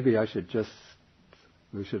think maybe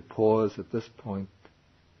we should pause at this point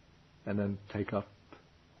and then take up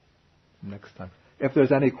next time. If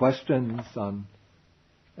there's any questions on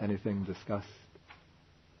anything discussed,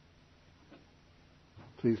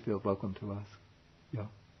 please feel welcome to ask. Yeah. Of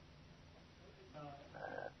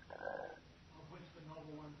which the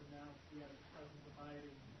noble ones announced he has present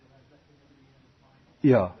abiding and has equanimity in his mind.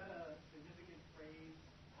 Yeah. Is that a significant phrase?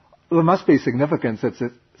 Well, it must be significant since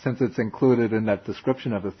it's included in that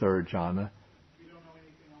description of the third jhana. You don't know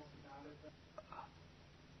anything else about it?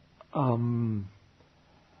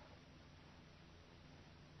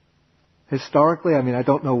 Historically, I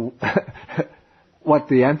don't know what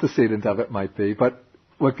the antecedent of it might be, but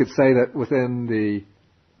one could say that within the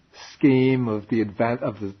scheme of the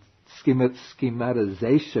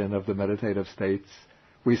schematization of the meditative states,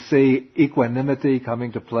 we see equanimity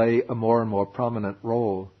coming to play a more and more prominent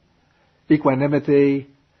role. Equanimity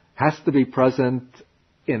has to be present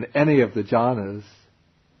in any of the jhanas,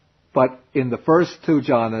 but in the first two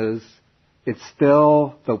jhanas, it's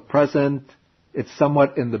still, though present, it's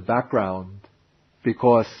somewhat in the background,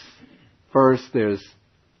 because first there's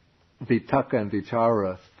vitaka and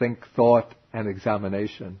vichara, think, thought, and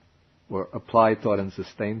examination, or applied thought and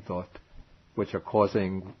sustained thought, which are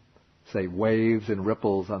causing, say, waves and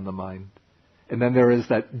ripples on the mind. And then there is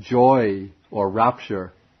that joy or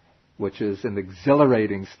rapture, which is an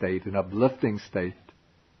exhilarating state, an uplifting state.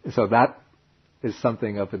 And so that is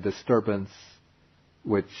something of a disturbance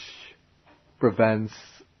which prevents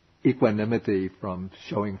equanimity from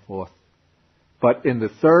showing forth. But in the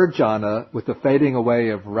third jhana, with the fading away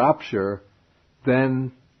of rapture,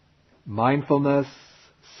 then mindfulness,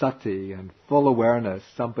 sati, and full awareness,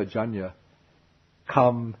 sampajanya,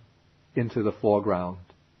 come into the foreground.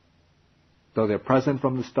 Though they're present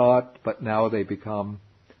from the start, but now they become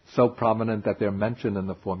so prominent that they're mentioned in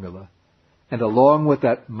the formula. And along with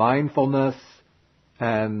that mindfulness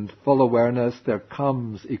and full awareness, there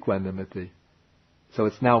comes equanimity. So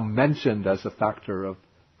it's now mentioned as a factor of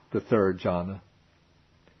the third jhana.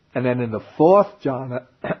 And then in the fourth jhana,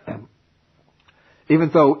 even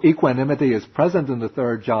though equanimity is present in the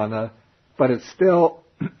third jhana, but it's still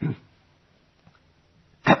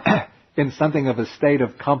in something of a state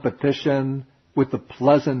of competition with the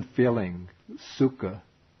pleasant feeling, sukha.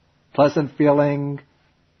 Pleasant feeling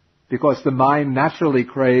because the mind naturally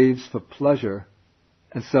craves for pleasure.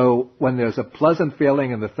 And so when there's a pleasant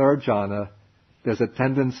feeling in the third jhana, there's a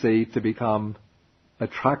tendency to become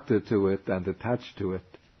attracted to it and attached to it.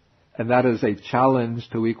 And that is a challenge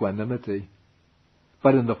to equanimity.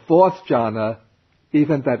 But in the fourth jhana,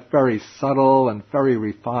 even that very subtle and very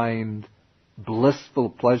refined, blissful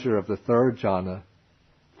pleasure of the third jhana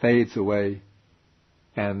fades away,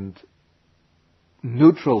 and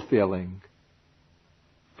neutral feeling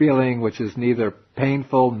which is neither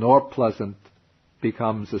painful nor pleasant,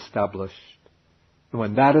 becomes established. And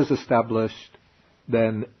when that is established,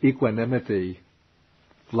 then equanimity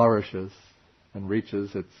flourishes and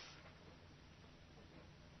reaches its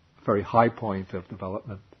very high point of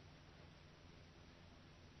development.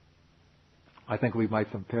 I think we might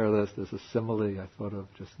compare this. There's a simile I thought of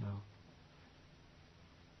just now.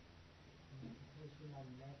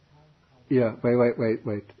 Yeah,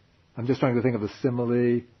 wait. I'm just trying to think of a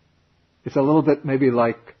simile. It's a little bit maybe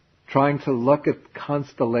like trying to look at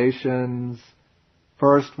constellations.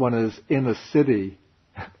 First, one is in a city.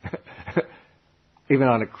 Even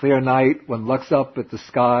on a clear night, one looks up at the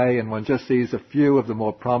sky and one just sees a few of the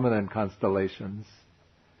more prominent constellations.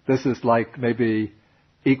 This is like maybe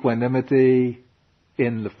equanimity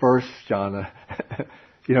in the first jhana.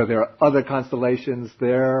 There are other constellations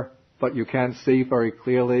there, but you can't see very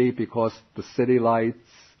clearly because the city lights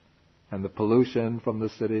and the pollution from the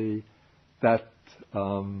city, that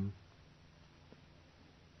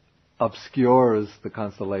obscures the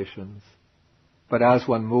constellations. But as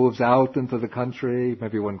one moves out into the country,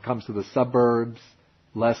 maybe one comes to the suburbs,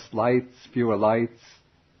 less lights, fewer lights,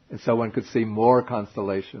 and so one could see more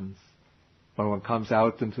constellations. When one comes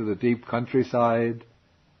out into the deep countryside,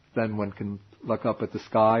 then one can look up at the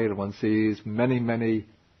sky and one sees many, many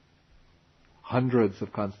hundreds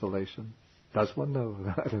of constellations. Does one know?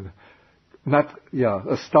 I don't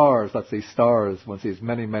know. Stars, let's see, stars. One sees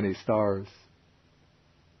many, many stars.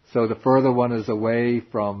 So the further one is away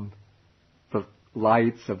from the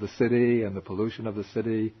lights of the city and the pollution of the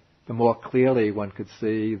city, the more clearly one could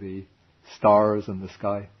see the stars in the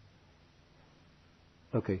sky.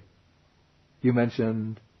 Okay. You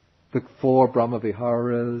mentioned the 4 Brahma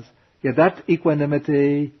Viharas. Yeah, that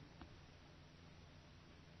equanimity,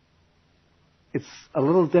 it's a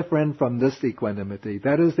little different from this equanimity.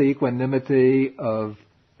 That is the equanimity of,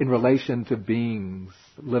 in relation to beings,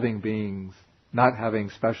 living beings, not having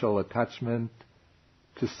special attachment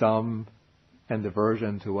to some and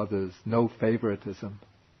aversion to others, no favoritism.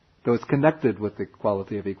 Though it's connected with the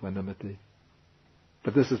quality of equanimity.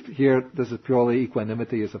 But this is purely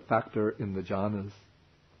equanimity as a factor in the jhanas.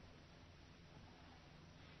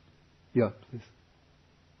 Yeah, please.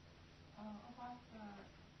 About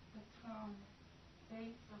the term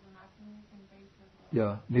base of nothingness and base of...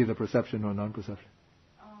 Yeah, neither perception nor non-perception.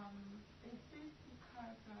 Is this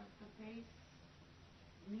because the base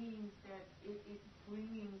means that it is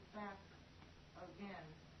bringing back again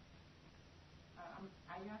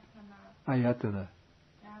Ayatana.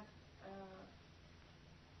 That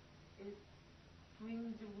it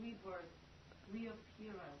brings the rebirth,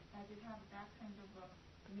 reappearance. Does it have that kind of a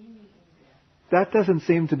meaning in there? That doesn't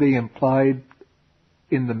seem to be implied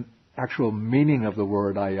in the actual meaning of the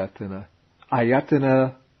word ayatana.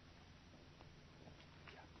 Ayatana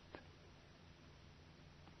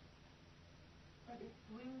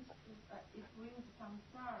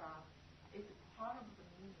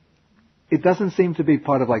it doesn't seem to be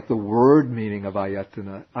part of like the word meaning of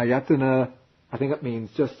ayatana. Ayatana, I think it means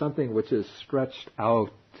just something which is stretched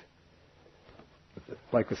out,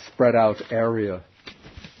 like a spread out area.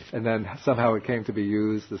 And then somehow it came to be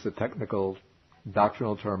used as a technical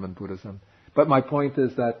doctrinal term in Buddhism. But my point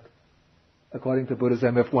is that according to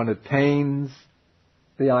Buddhism, if one attains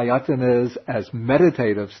the ayatanas as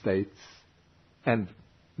meditative states and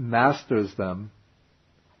masters them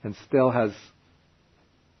and still has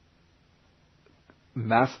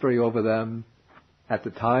mastery over them at the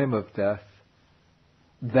time of death,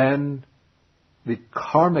 then the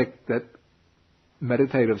karmic, that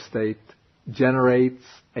meditative state, generates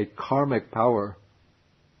a karmic power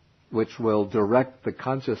which will direct the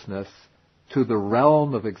consciousness to the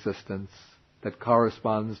realm of existence that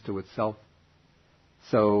corresponds to itself.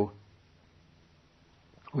 So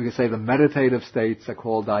we could say the meditative states are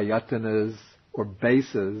called ayatanas or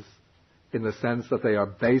bases, in the sense that they are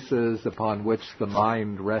bases upon which the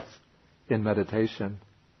mind rests in meditation.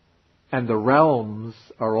 And the realms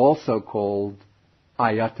are also called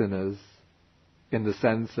ayatanas, in the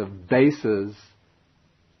sense of bases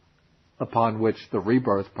upon which the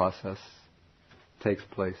rebirth process takes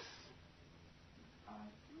place.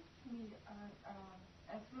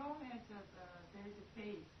 As long as there is a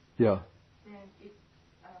base, Yeah. then it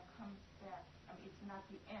comes back. I mean, it's not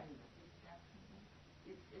the end.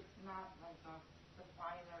 It's not like the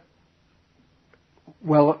final.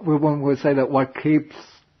 Well, one would say that what keeps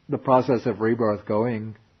the process of rebirth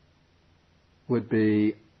going would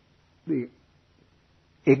be the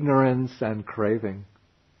ignorance and craving,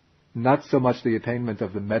 not so much the attainment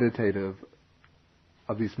of these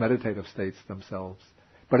meditative states themselves,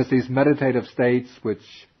 but it's these meditative states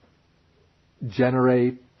which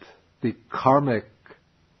generate the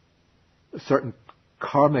certain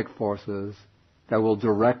karmic forces that will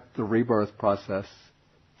direct the rebirth process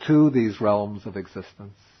to these realms of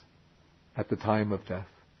existence at the time of death.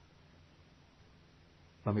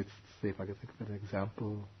 Let me see if I can think of an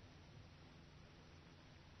example.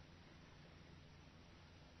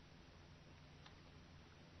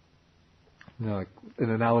 No, an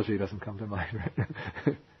analogy doesn't come to mind right now.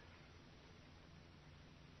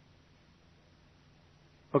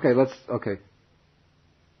 Okay.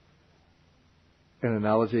 An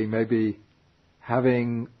analogy, maybe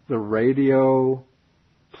having the radio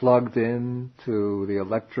plugged in to the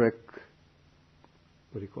electric,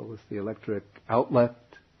 the electric outlet,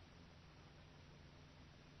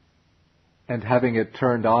 and having it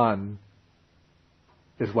turned on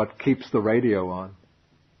is what keeps the radio on.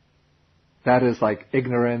 That is like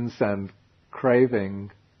ignorance and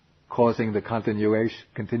craving causing the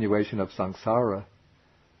continuation of samsara.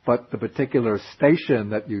 But the particular station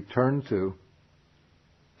that you turn to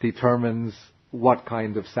determines what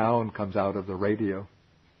kind of sound comes out of the radio.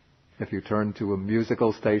 If you turn to a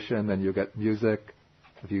musical station, then you get music.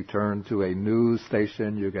 If you turn to a news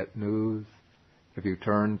station, you get news. If you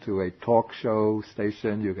turn to a talk show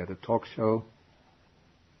station, you get a talk show.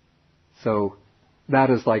 So that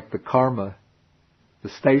is like the karma, the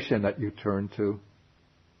station that you turn to.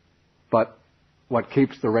 But what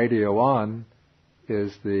keeps the radio on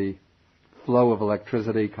is the flow of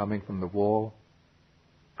electricity coming from the wall,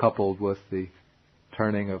 coupled with the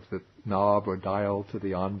turning of the knob or dial to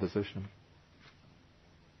the on position.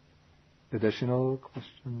 Additional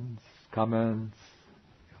questions, comments?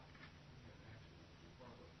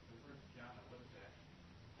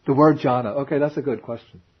 The word jhana. Okay, that's a good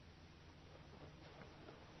question.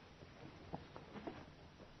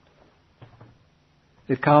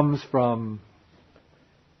 It comes from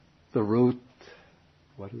the root.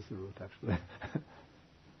 What is the root actually?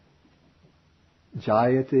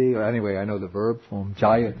 Jayati, or anyway, I know the verb form,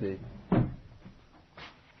 jayati.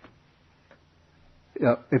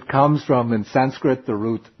 Yeah, it comes from, in Sanskrit, the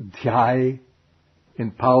root dhyai.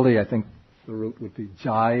 In Pali, I think the root would be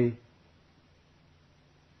jai,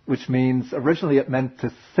 which means, originally it meant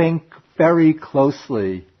to think very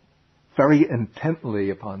closely, very intently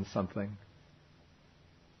upon something.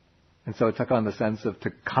 And so it took on the sense of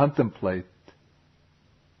to contemplate.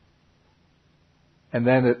 And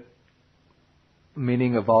then it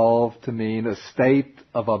meaning evolved to mean a state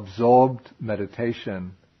of absorbed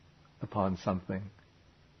meditation upon something.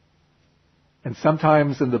 And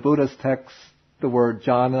sometimes in the Buddhist texts, the word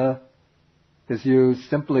jhana is used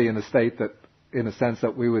simply in a state that, in a sense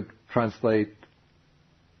that we would translate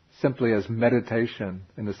simply as meditation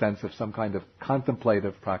in the sense of some kind of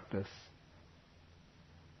contemplative practice.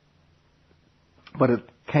 But it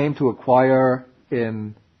came to acquire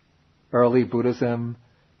in early Buddhism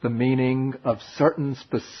the meaning of certain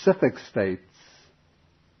specific states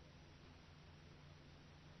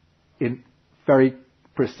in very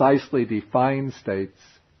precisely defined states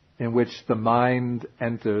in which the mind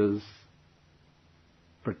enters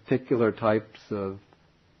particular types of,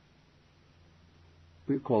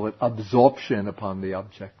 we call it absorption upon the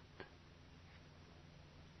object.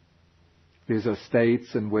 These are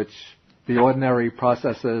states in which the ordinary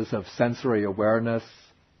processes of sensory awareness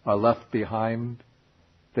are left behind.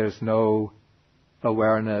 There's no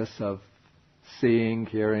awareness of seeing,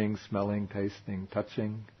 hearing, smelling, tasting,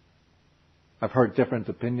 touching. I've heard different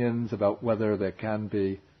opinions about whether there can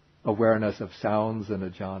be awareness of sounds in a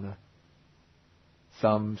jhana.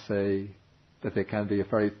 Some say that there can be a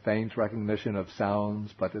very faint recognition of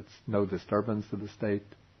sounds, but it's no disturbance to the state.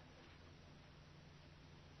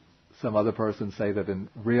 Some other persons say that in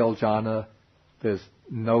real jhana, there's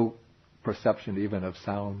no perception even of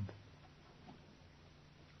sound.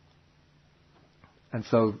 And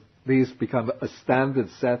so these become a standard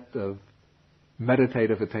set of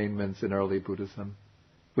meditative attainments in early Buddhism,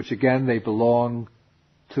 which again, they belong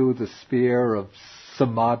to the sphere of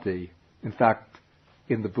samadhi. In fact,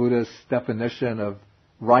 in the Buddhist definition of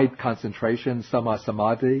right concentration, samma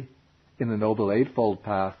samadhi, in the Noble Eightfold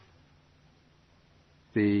Path,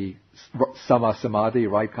 the samma samadhi,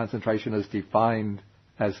 right concentration, is defined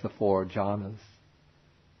as the 4 jhanas.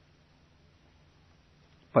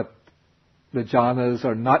 But the jhanas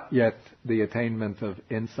are not yet the attainment of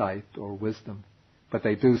insight or wisdom, but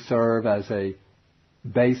they do serve as a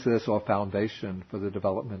basis or foundation for the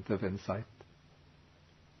development of insight.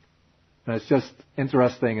 And it's just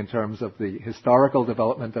interesting in terms of the historical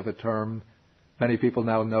development of a term. Many people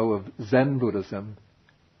now know of Zen Buddhism,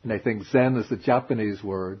 and they think Zen is a Japanese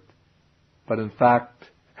word. But in fact,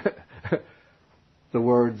 the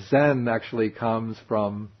word Zen actually comes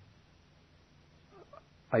from,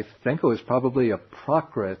 I think it was probably a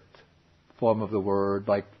Prakrit form of the word,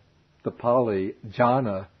 like the Pali,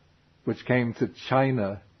 jhana, which came to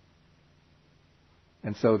China.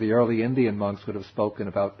 And so the early Indian monks would have spoken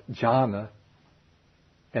about jhana,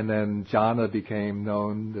 and then jhana became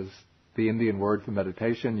known as the Indian word for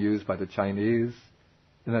meditation used by the Chinese,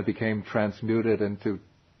 and that became transmuted into,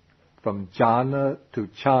 from jhana to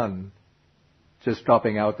chan, just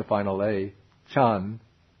dropping out the final A, chan.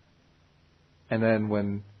 And then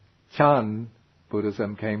when Chan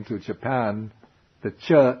Buddhism came to Japan, the ch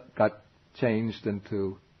got changed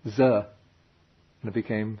into z, and it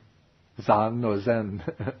became Zan or Zen.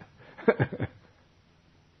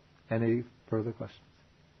 Any further questions?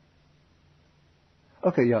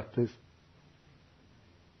 Okay, yeah, please.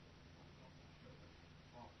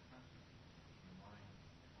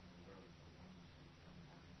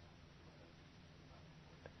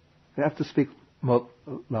 You have to speak more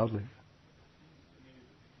loudly.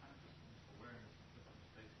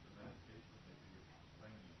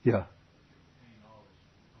 Yeah.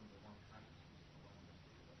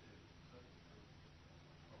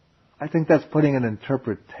 I think that's putting an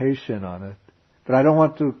interpretation on it. But I don't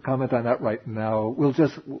want to comment on that right now. We'll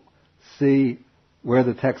just see where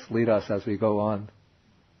the texts lead us as we go on.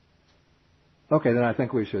 Okay, then I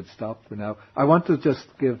think we should stop for now. I want to just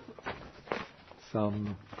give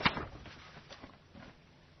some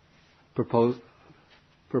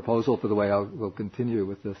proposal for the way I will continue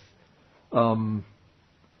with this.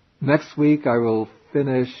 Next week I will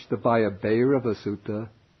finish the Bhayabherava Sutta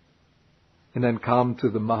and then come to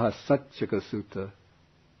the Mahasatchika Sutta.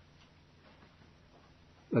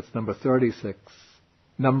 That's number 36.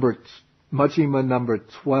 Majjhima number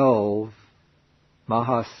 12,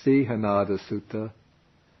 Mahasihanada Sutta.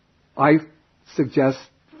 I suggest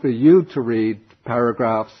for you to read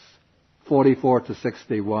paragraphs 44 to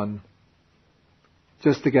 61,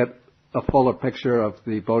 just to get a fuller picture of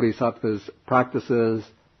the Bodhisattva's practices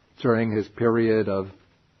during his period of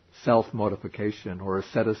self-mortification or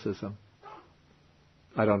asceticism.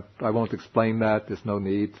 I won't explain that. There's no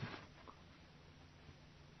need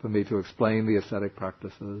for me to explain the ascetic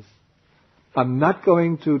practices. I'm not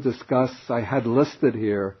going to discuss, I had listed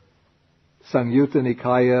here, Samyutta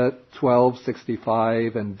Nikaya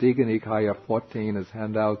 1265 and Digha Nikaya 14 as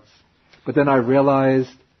handouts. But then I realized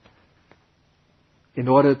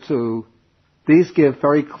these give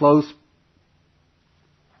very close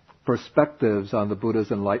perspectives on the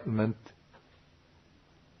Buddha's enlightenment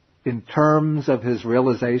in terms of his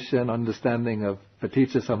realization, understanding of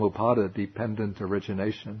paticca samuppada, dependent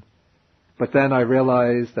origination. But then I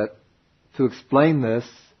realized that to explain this,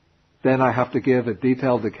 then I have to give a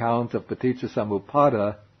detailed account of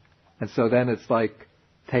Paticcasamuppada, and so then it's like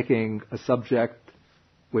taking a subject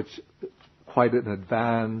which quite an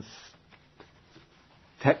advanced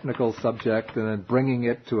technical subject and then bringing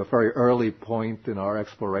it to a very early point in our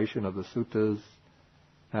exploration of the suttas.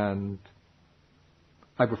 And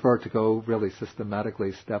I prefer to go really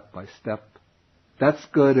systematically, step by step. That's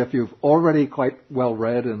good if you've already quite well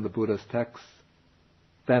read in the Buddha's texts.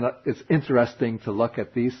 Then it's interesting to look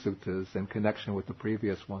at these suttas in connection with the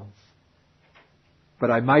previous ones.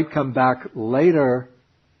 But I might come back later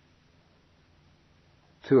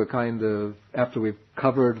to a kind of, after we've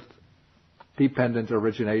covered dependent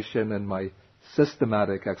origination and my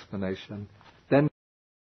systematic explanation,